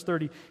that. Verse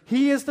 30,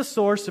 He is the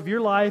source of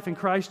your life in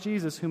Christ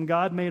Jesus, whom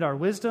God made our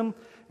wisdom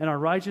and our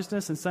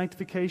righteousness and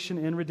sanctification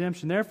and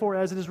redemption. Therefore,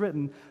 as it is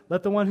written,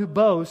 let the one who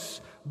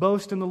boasts,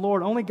 boast in the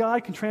Lord. Only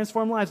God can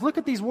transform lives. Look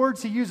at these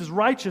words He uses,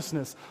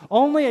 righteousness.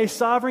 Only a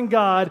sovereign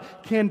God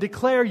can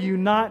declare you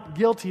not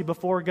guilty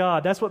before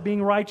God. That's what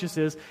being righteous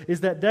is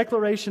that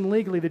declaration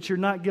legally that you're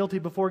not guilty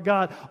before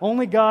God.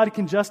 Only God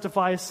can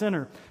justify a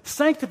sinner.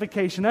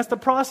 Sanctification, that's the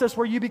process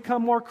where you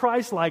become more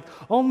Christ-like.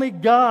 Only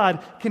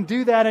God can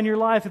do that in your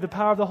life through the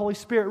power of the Holy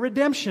Spirit.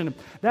 Redemption,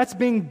 that's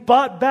being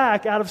bought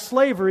back out of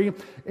slavery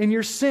in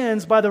your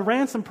sins by the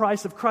ransom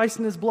price of Christ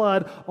and His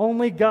blood.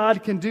 Only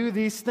God can do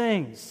these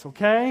things,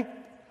 okay?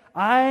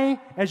 I,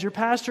 as your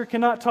pastor,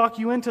 cannot talk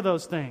you into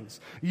those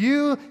things.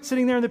 You,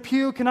 sitting there in the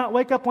pew, cannot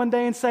wake up one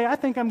day and say, I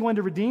think I'm going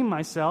to redeem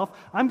myself.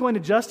 I'm going to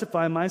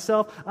justify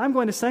myself. I'm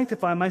going to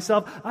sanctify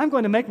myself. I'm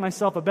going to make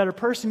myself a better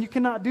person. You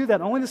cannot do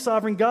that. Only the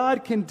sovereign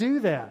God can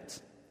do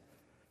that.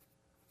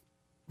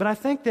 But I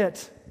think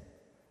that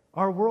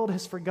our world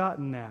has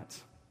forgotten that.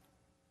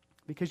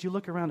 Because you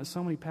look around at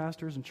so many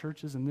pastors and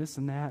churches and this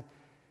and that,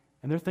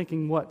 and they're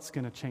thinking what's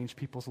going to change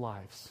people's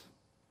lives.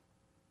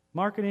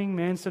 Marketing,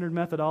 man-centered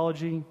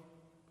methodology,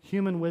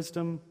 human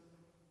wisdom,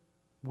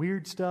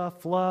 weird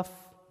stuff, fluff.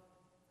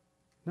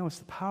 No, it's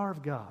the power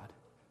of God.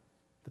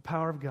 The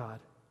power of God.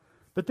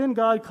 But then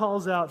God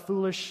calls out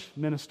foolish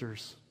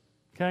ministers.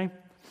 Okay?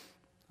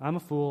 I'm a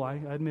fool, I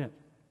admit.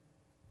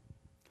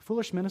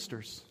 Foolish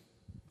ministers.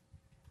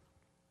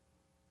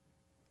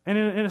 And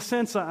in a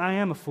sense, I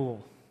am a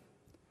fool.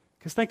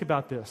 Because think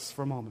about this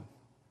for a moment.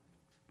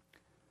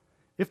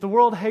 If the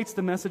world hates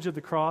the message of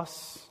the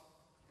cross,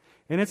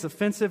 and it's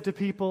offensive to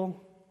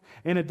people,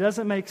 and it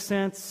doesn't make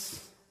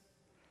sense,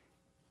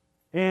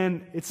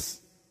 and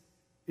it's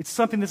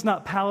something that's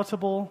not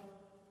palatable,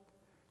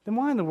 then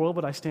why in the world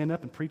would I stand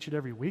up and preach it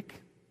every week?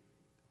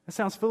 That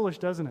sounds foolish,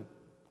 doesn't it?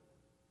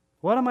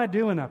 What am I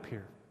doing up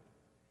here?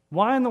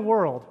 Why in the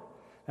world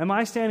am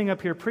I standing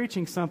up here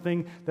preaching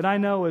something that I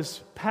know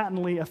is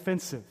patently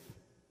offensive?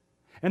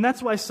 And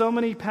that's why so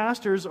many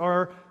pastors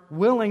are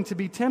willing to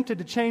be tempted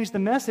to change the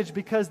message,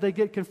 because they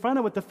get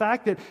confronted with the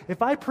fact that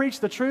if I preach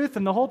the truth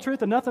and the whole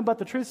truth and nothing but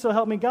the truth, so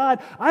help me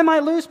God, I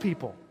might lose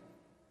people.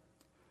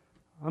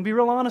 I'm going to be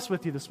real honest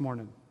with you this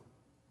morning.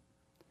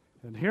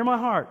 And hear my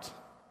heart.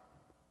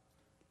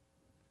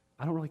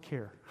 I don't really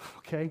care,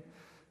 okay?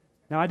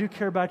 Now, I do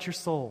care about your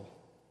soul,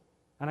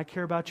 and I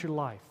care about your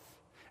life,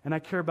 and I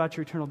care about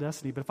your eternal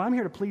destiny. But if I'm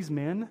here to please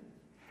men,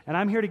 and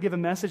I'm here to give a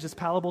message that's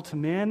palatable to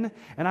men,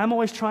 and I'm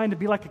always trying to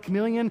be like a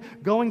chameleon,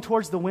 going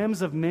towards the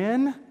whims of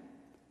men,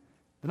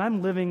 then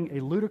I'm living a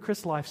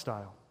ludicrous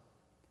lifestyle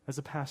as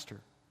a pastor.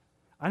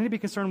 I need to be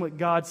concerned with what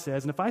God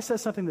says. And if I say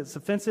something that's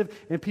offensive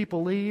and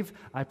people leave,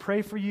 I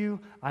pray for you,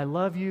 I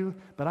love you,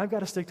 but I've got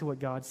to stick to what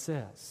God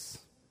says.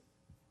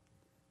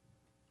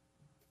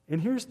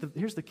 And here's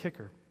the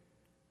kicker.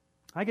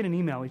 I get an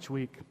email each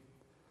week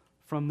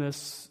from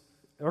this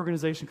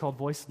organization called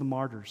Voice of the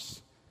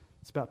Martyrs.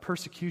 It's about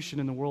persecution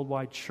in the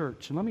worldwide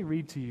church. And let me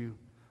read to you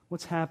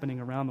what's happening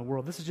around the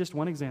world. This is just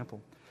one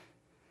example.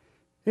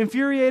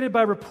 Infuriated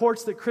by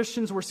reports that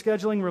Christians were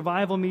scheduling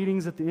revival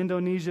meetings at the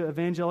Indonesia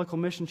Evangelical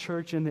Mission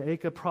Church in the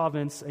Aceh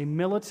province, a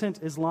militant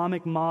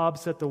Islamic mob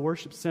set the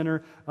worship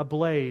center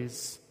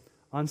ablaze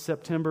on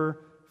September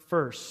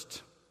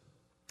 1st.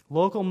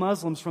 Local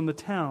Muslims from the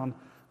town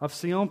of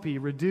Siompi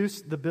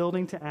reduced the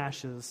building to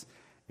ashes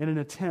in an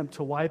attempt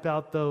to wipe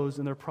out those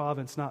in their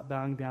province not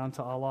bowing down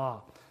to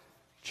Allah.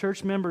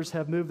 Church members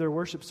have moved their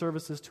worship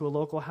services to a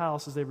local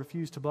house as they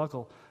refuse to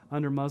buckle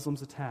under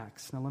Muslims'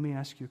 attacks. Now let me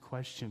ask you a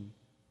question.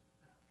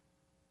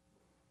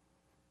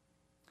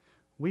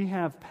 We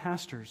have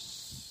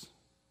pastors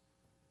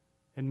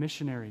and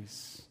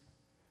missionaries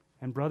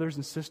and brothers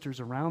and sisters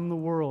around the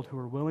world who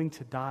are willing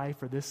to die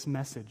for this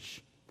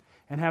message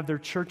and have their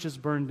churches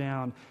burned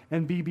down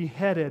and be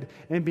beheaded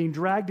and being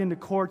dragged into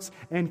courts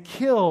and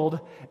killed,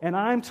 and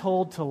I'm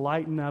told to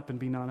lighten up and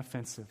be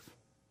non-offensive.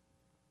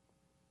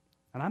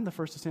 And I'm the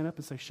first to stand up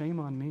and say, shame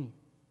on me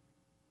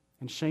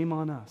and shame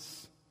on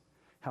us.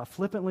 How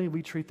flippantly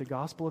we treat the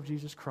gospel of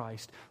Jesus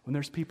Christ when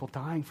there's people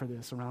dying for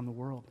this around the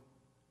world.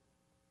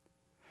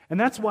 And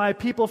that's why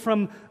people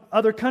from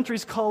other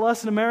countries call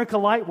us in America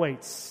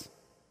lightweights.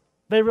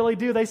 They really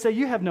do. They say,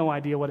 you have no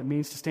idea what it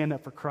means to stand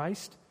up for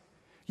Christ.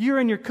 You're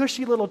in your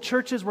cushy little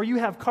churches where you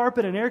have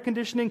carpet and air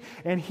conditioning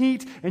and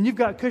heat, and you've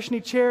got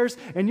cushiony chairs,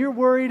 and you're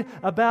worried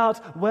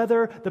about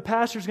whether the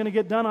pastor's going to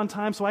get done on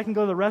time so I can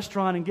go to the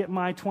restaurant and get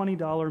my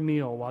 $20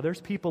 meal, while there's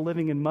people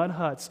living in mud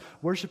huts,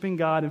 worshiping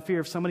God in fear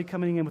of somebody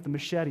coming in with a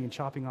machete and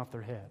chopping off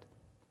their head.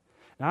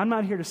 Now, I'm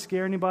not here to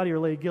scare anybody or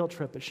lay a guilt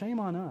trip, but shame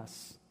on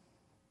us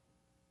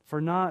for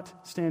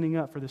not standing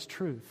up for this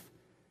truth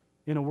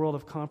in a world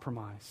of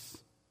compromise.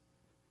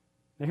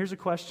 Now, here's a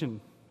question.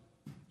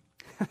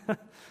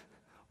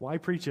 Why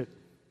preach it?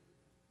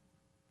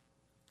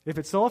 If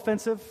it's so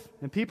offensive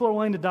and people are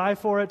willing to die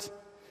for it,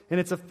 and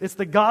it's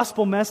the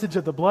gospel message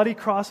of the bloody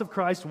cross of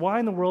Christ,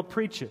 why in the world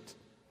preach it?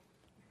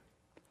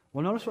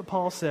 Well, notice what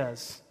Paul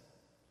says.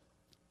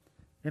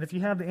 And if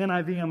you have the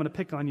NIV, I'm going to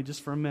pick on you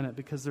just for a minute,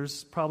 because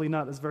there's probably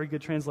not as very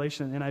good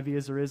translation in NIV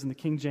as there is in the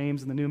King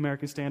James and the New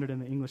American Standard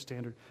and the English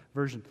Standard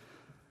Version.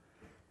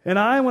 And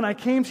I, when I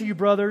came to you,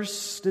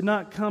 brothers, did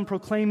not come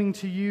proclaiming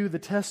to you the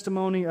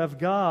testimony of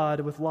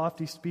God with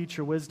lofty speech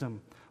or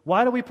wisdom.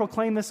 Why do we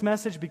proclaim this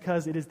message?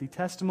 Because it is the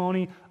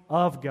testimony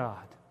of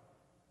God.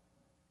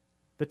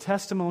 The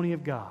testimony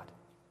of God.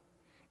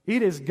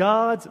 It is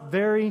God's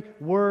very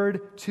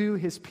word to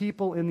His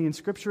people in the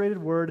inscripturated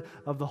word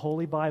of the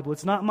Holy Bible.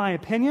 It's not my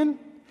opinion.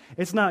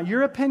 It's not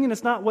your opinion.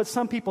 It's not what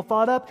some people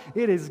thought up.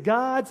 It is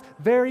God's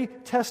very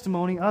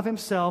testimony of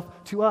Himself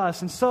to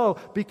us. And so,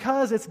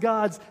 because it's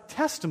God's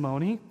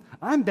testimony,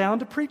 I'm bound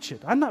to preach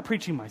it. I'm not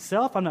preaching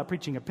myself. I'm not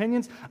preaching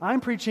opinions.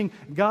 I'm preaching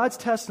God's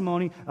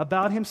testimony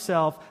about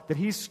Himself that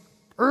He's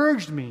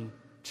urged me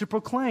to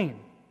proclaim.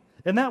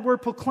 And that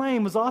word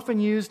proclaim was often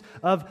used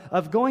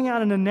of going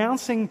out and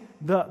announcing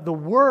the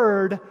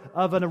word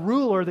of a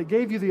ruler that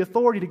gave you the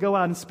authority to go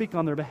out and speak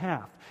on their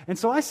behalf. And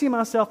so I see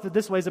myself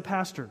this way as a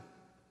pastor.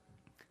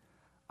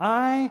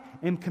 I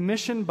am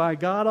commissioned by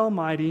God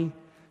Almighty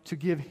to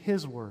give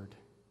His word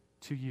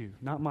to you,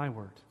 not my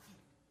word.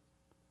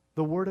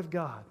 The word of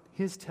God,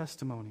 His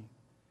testimony.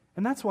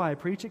 And that's why I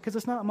preach it, because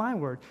it's not my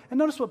word. And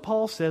notice what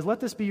Paul says. Let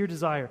this be your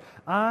desire.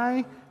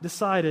 I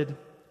decided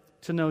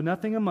to know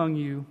nothing among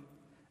you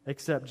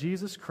except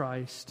Jesus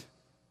Christ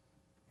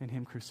and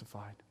Him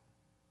crucified.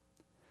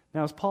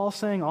 Now, is Paul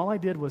saying all I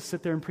did was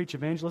sit there and preach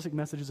evangelistic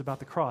messages about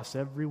the cross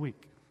every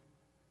week?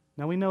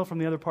 Now, we know from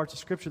the other parts of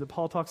Scripture that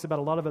Paul talks about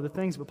a lot of other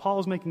things, but Paul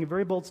is making a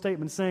very bold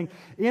statement saying,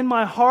 in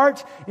my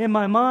heart, in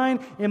my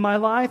mind, in my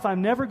life,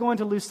 I'm never going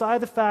to lose sight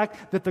of the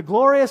fact that the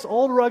glorious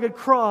old rugged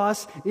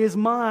cross is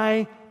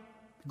my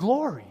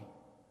glory.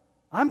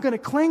 I'm going to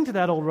cling to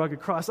that old rugged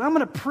cross. I'm going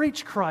to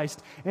preach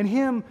Christ and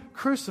Him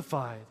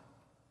crucified.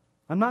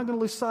 I'm not going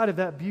to lose sight of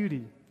that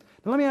beauty.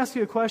 Now, let me ask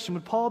you a question.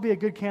 Would Paul be a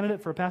good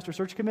candidate for a pastor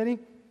search committee?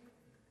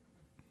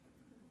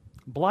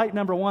 Blight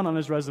number 1 on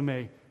his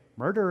resume,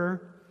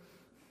 murderer.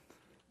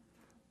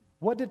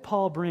 What did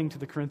Paul bring to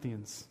the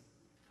Corinthians?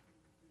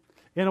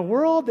 In a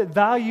world that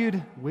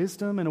valued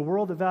wisdom, in a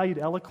world that valued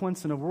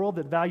eloquence, in a world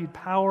that valued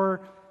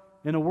power,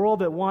 in a world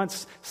that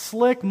wants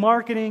slick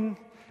marketing,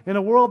 in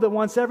a world that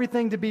wants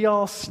everything to be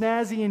all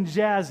snazzy and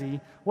jazzy,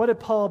 what did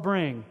Paul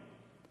bring?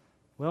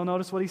 Well,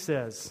 notice what he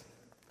says.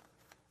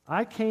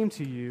 I came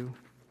to you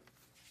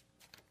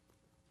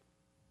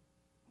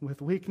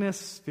with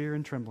weakness, fear,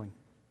 and trembling.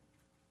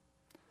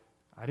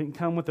 I didn't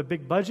come with a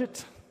big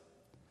budget.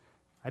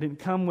 I didn't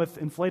come with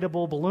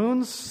inflatable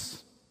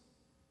balloons.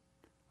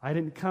 I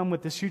didn't come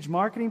with this huge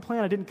marketing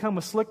plan. I didn't come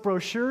with slick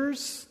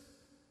brochures.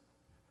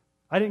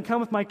 I didn't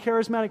come with my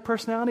charismatic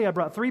personality. I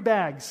brought 3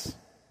 bags,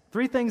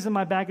 3 things in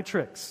my bag of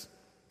tricks.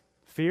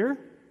 Fear,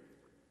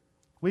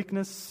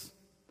 weakness,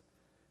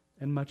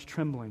 and much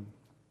trembling.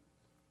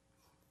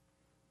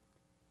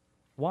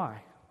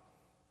 Why?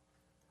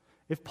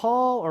 If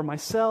Paul or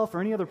myself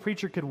or any other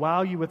preacher could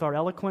wow you with our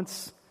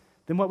eloquence,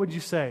 then what would you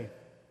say?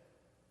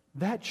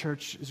 That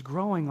church is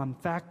growing on the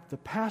fact the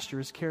pastor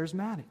is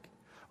charismatic.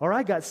 Or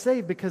I got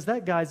saved because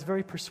that guy's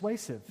very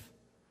persuasive.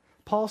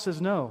 Paul says,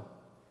 no,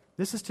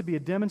 this is to be a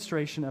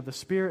demonstration of the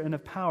Spirit and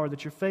of power,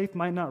 that your faith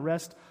might not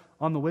rest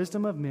on the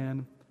wisdom of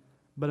men,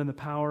 but in the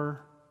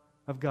power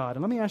of God.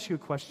 And let me ask you a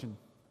question.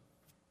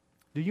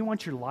 Do you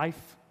want your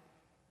life?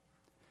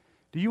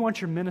 Do you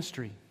want your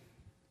ministry?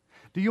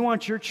 Do you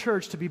want your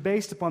church to be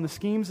based upon the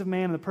schemes of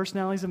man and the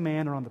personalities of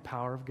man, or on the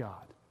power of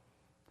God?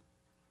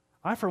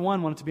 I, for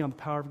one, want it to be on the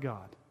power of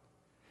God.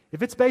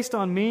 If it's based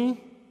on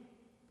me,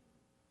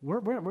 we're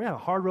at a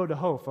hard road to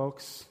hoe,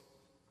 folks.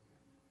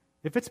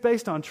 If it's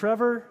based on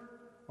Trevor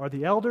or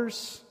the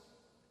elders,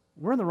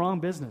 we're in the wrong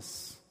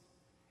business.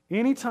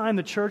 Anytime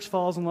the church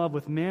falls in love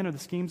with men or the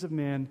schemes of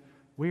men,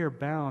 we are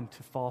bound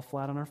to fall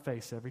flat on our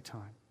face every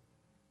time.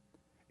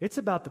 It's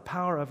about the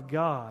power of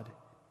God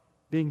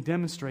being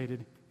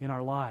demonstrated in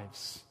our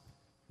lives,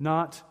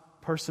 not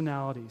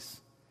personalities.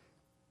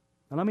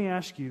 Now let me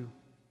ask you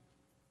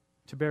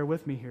to bear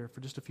with me here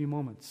for just a few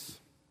moments.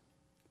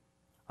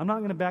 I'm not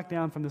going to back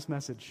down from this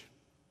message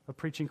of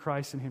preaching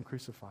Christ and Him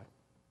crucified.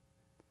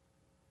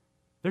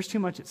 There's too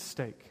much at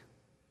stake.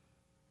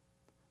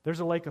 There's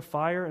a lake of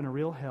fire and a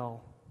real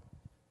hell,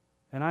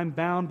 and I'm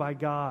bound by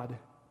God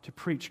to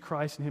preach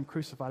Christ and Him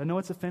crucified. I know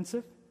it's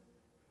offensive.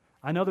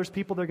 I know there's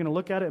people that are going to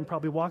look at it and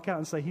probably walk out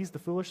and say, he's the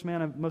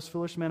most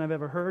foolish man I've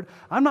ever heard.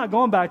 I'm not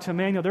going back to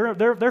Emmanuel.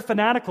 They're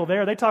fanatical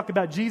there. They talk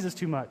about Jesus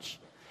too much.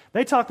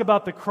 They talk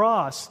about the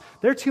cross.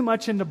 They're too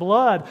much into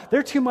blood.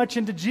 They're too much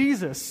into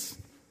Jesus.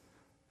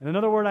 And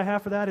another word I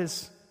have for that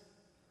is,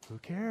 who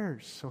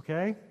cares,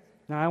 okay?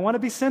 Now, I want to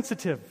be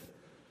sensitive.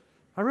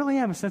 I really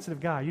am a sensitive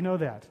guy. You know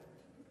that.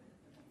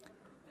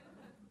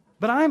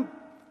 But I'm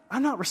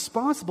not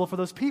responsible for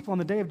those people on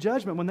the day of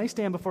judgment when they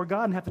stand before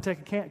God and have to take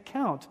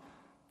account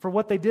for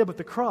what they did with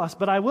the cross.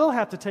 But I will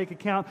have to take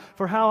account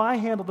for how I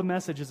handled the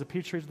message as a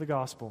preacher of the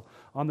gospel.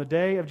 On the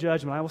day of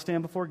judgment, I will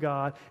stand before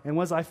God, and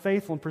was I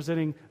faithful in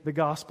presenting the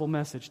gospel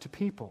message to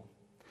people?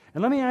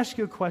 And let me ask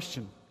you a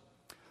question.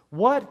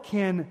 What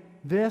can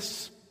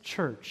this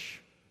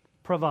church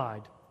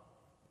provide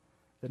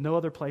that no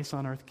other place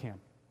on earth can?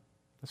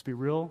 Let's be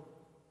real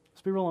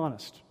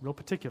honest, real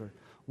particular.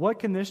 What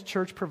can this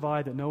church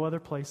provide that no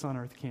other place on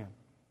earth can?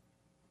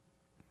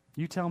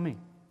 You tell me.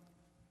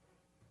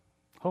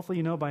 Hopefully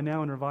you know by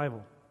now in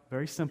revival.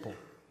 Very simple.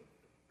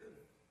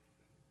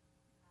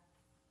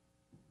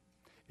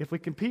 If we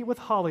compete with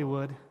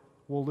Hollywood,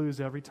 we'll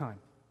lose every time.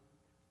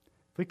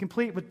 If we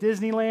compete with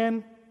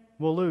Disneyland,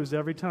 we'll lose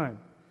every time.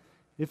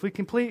 If we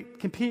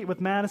compete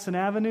with Madison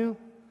Avenue,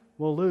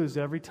 we'll lose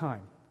every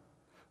time.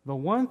 The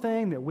one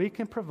thing that we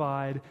can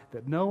provide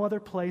that no other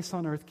place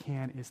on earth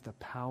can is the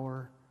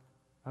power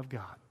of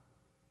God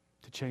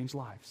to change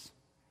lives.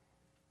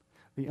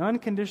 The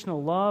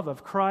unconditional love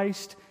of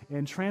Christ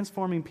in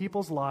transforming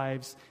people's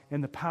lives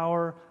and the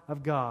power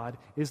of God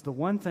is the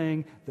one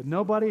thing that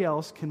nobody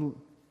else can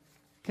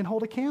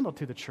hold a candle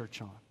to the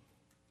church on.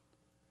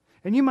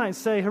 And you might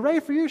say, hooray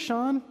for you,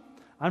 Sean.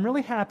 I'm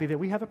really happy that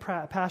we have a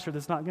pastor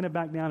that's not going to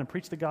back down and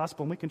preach the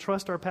gospel, and we can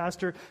trust our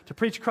pastor to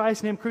preach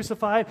Christ and Him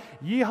crucified.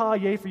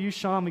 Yeehaw, yay for you,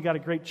 Sean. We got a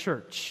great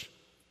church.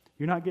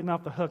 You're not getting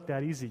off the hook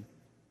that easy.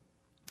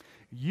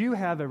 You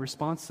have a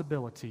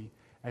responsibility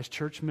as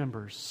church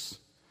members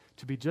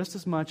to be just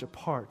as much a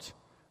part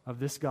of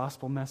this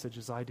gospel message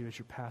as I do as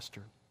your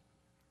pastor.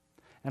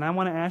 And I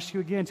want to ask you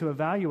again to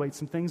evaluate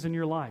some things in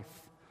your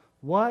life.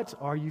 What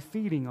are you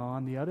feeding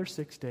on the other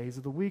 6 days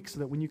of the week so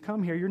that when you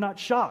come here, you're not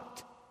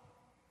shocked?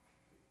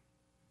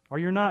 Or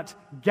you're not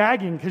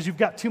gagging because you've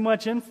got too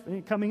much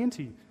coming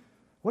into you?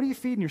 What are you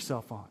feeding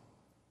yourself on?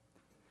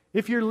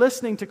 If you're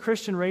listening to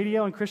Christian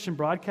radio and Christian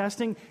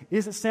broadcasting,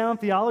 is it sound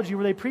theology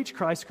where they preach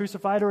Christ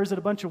crucified, or is it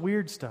a bunch of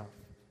weird stuff?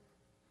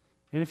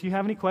 And if you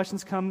have any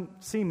questions, come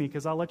see me,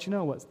 because I'll let you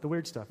know what the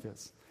weird stuff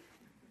is.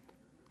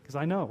 Because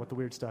I know what the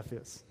weird stuff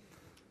is.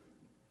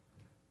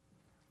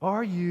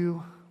 Are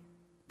you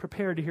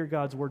prepared to hear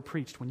God's word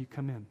preached when you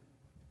come in?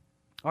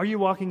 Are you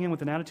walking in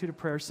with an attitude of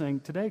prayer saying,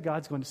 today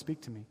God's going to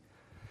speak to me?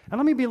 And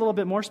let me be a little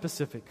bit more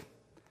specific.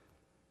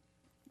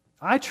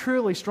 I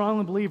truly,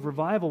 strongly believe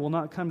revival will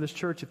not come to this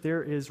church if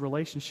there is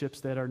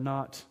relationships that are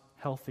not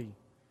healthy.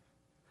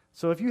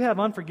 So if you have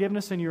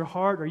unforgiveness in your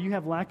heart, or you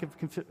have lack of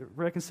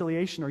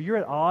reconciliation, or you're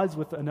at odds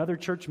with another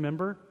church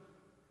member,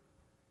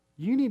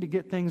 you need to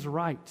get things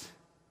right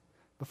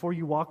before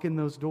you walk in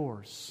those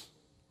doors,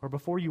 or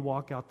before you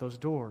walk out those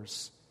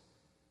doors,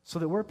 so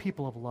that we're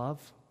people of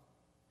love,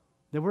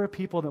 that we're a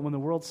people that when the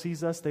world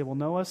sees us, they will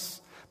know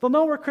us. They'll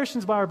know we're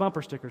Christians by our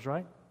bumper stickers,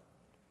 right?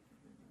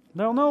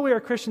 They'll know we are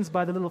Christians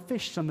by the little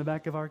fish on the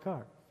back of our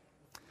car.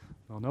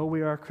 They'll know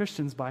we are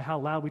Christians by how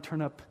loud we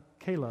turn up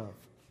K-Love.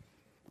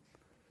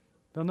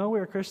 They'll know we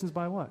are Christians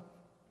by what?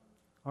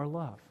 Our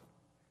love.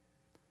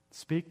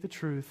 Speak the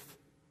truth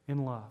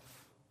in love.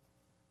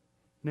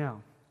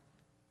 Now,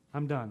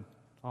 I'm done,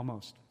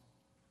 almost.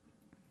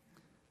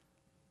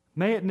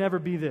 May it never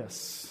be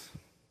this.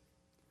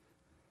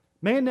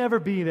 May it never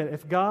be that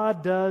if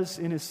God does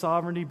in His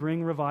sovereignty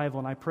bring revival,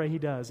 and I pray He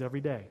does every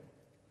day,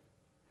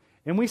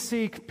 and we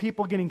see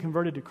people getting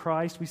converted to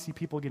Christ, we see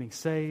people getting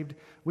saved,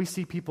 we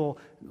see people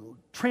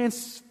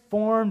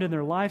transformed in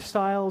their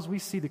lifestyles, we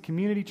see the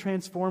community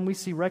transformed, we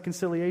see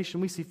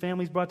reconciliation, we see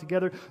families brought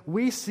together,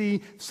 we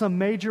see some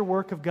major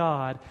work of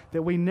God,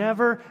 that we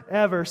never,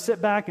 ever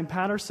sit back and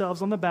pat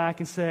ourselves on the back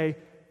and say,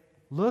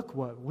 look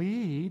what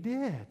we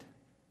did.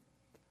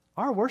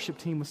 Our worship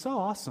team was so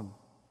awesome.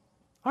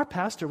 Our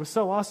pastor was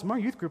so awesome. Our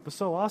youth group was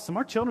so awesome.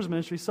 Our children's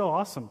ministry is so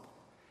awesome.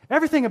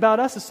 Everything about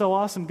us is so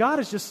awesome. God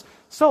is just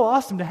so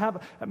awesome to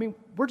have. I mean,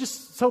 we're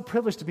just so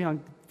privileged to be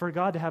for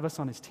God to have us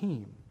on His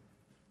team.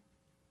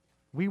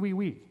 We.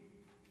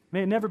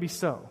 May it never be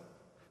so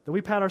that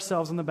we pat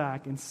ourselves on the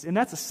back, and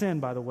that's a sin,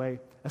 by the way,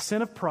 a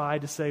sin of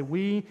pride to say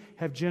we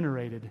have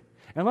generated.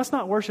 And let's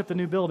not worship the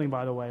new building,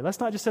 by the way.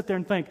 Let's not just sit there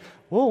and think,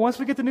 well, once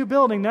we get the new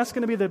building, that's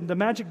going to be the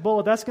magic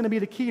bullet. That's going to be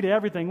the key to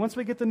everything. Once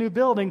we get the new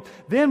building,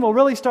 then we'll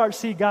really start to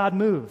see God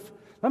move.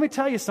 Let me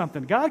tell you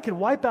something. God could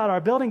wipe out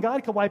our building.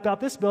 God could wipe out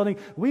this building.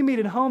 We meet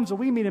in homes or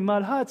we meet in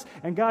mud huts,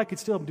 and God could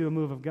still do a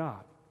move of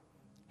God.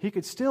 He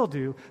could still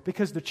do,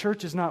 because the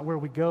church is not where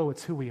we go,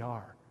 it's who we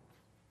are.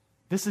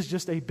 This is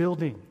just a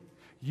building.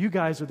 You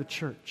guys are the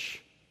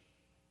church.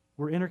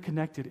 We're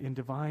interconnected in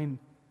divine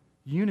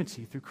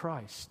unity through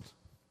Christ.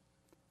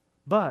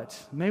 But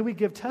may we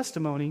give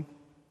testimony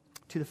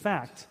to the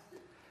fact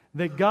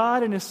that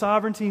God in His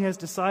sovereignty has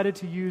decided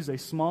to use a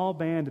small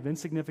band of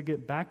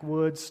insignificant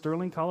backwoods,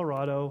 Sterling,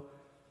 Colorado,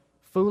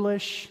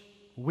 foolish,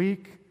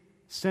 weak,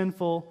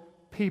 sinful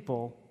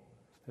people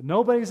that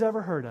nobody's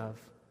ever heard of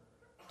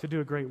to do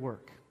a great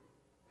work.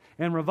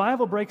 And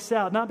revival breaks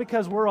out not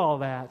because we're all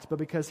that, but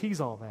because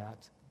He's all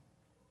that.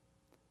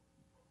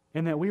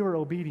 And that we were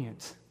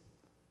obedient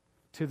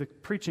to the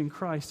preaching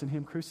Christ and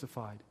Him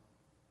crucified.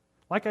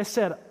 Like I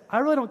said, I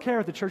really don't care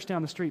what the church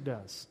down the street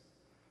does.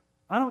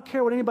 I don't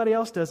care what anybody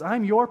else does.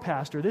 I'm your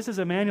pastor. This is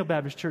Emmanuel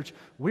Baptist Church.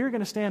 We're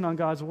going to stand on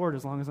God's Word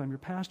as long as I'm your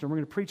pastor. And we're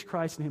going to preach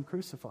Christ and Him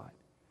crucified.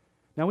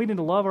 Now, we need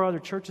to love our other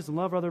churches and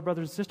love our other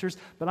brothers and sisters,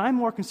 but I'm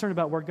more concerned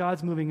about where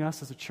God's moving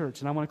us as a church.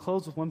 And I want to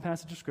close with one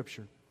passage of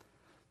Scripture.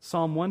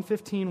 Psalm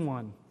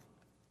 115:1.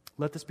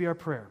 Let this be our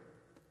prayer.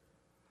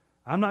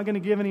 I'm not going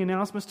to give any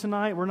announcements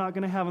tonight. We're not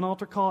going to have an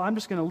altar call. I'm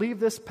just going to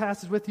leave this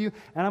passage with you,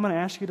 and I'm going to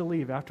ask you to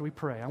leave after we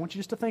pray. I want you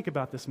just to think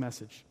about this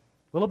message.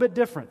 A little bit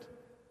different.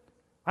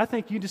 I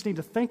think you just need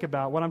to think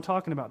about what I'm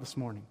talking about this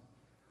morning.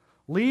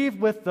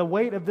 Leave with the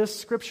weight of this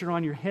Scripture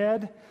on your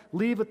head.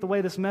 Leave with the weight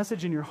of this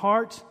message in your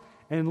heart.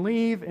 And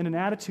leave in an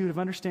attitude of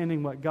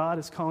understanding what God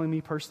is calling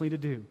me personally to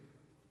do.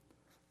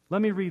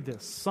 Let me read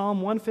this.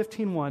 Psalm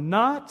 115:1.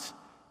 Not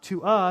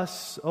to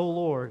us, O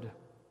Lord,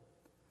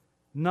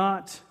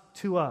 not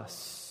to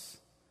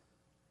us,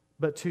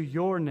 but to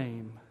your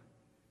name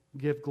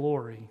give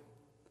glory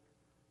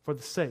for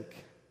the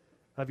sake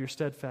of your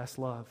steadfast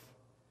love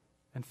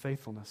and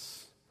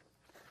faithfulness.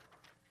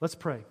 Let's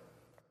pray.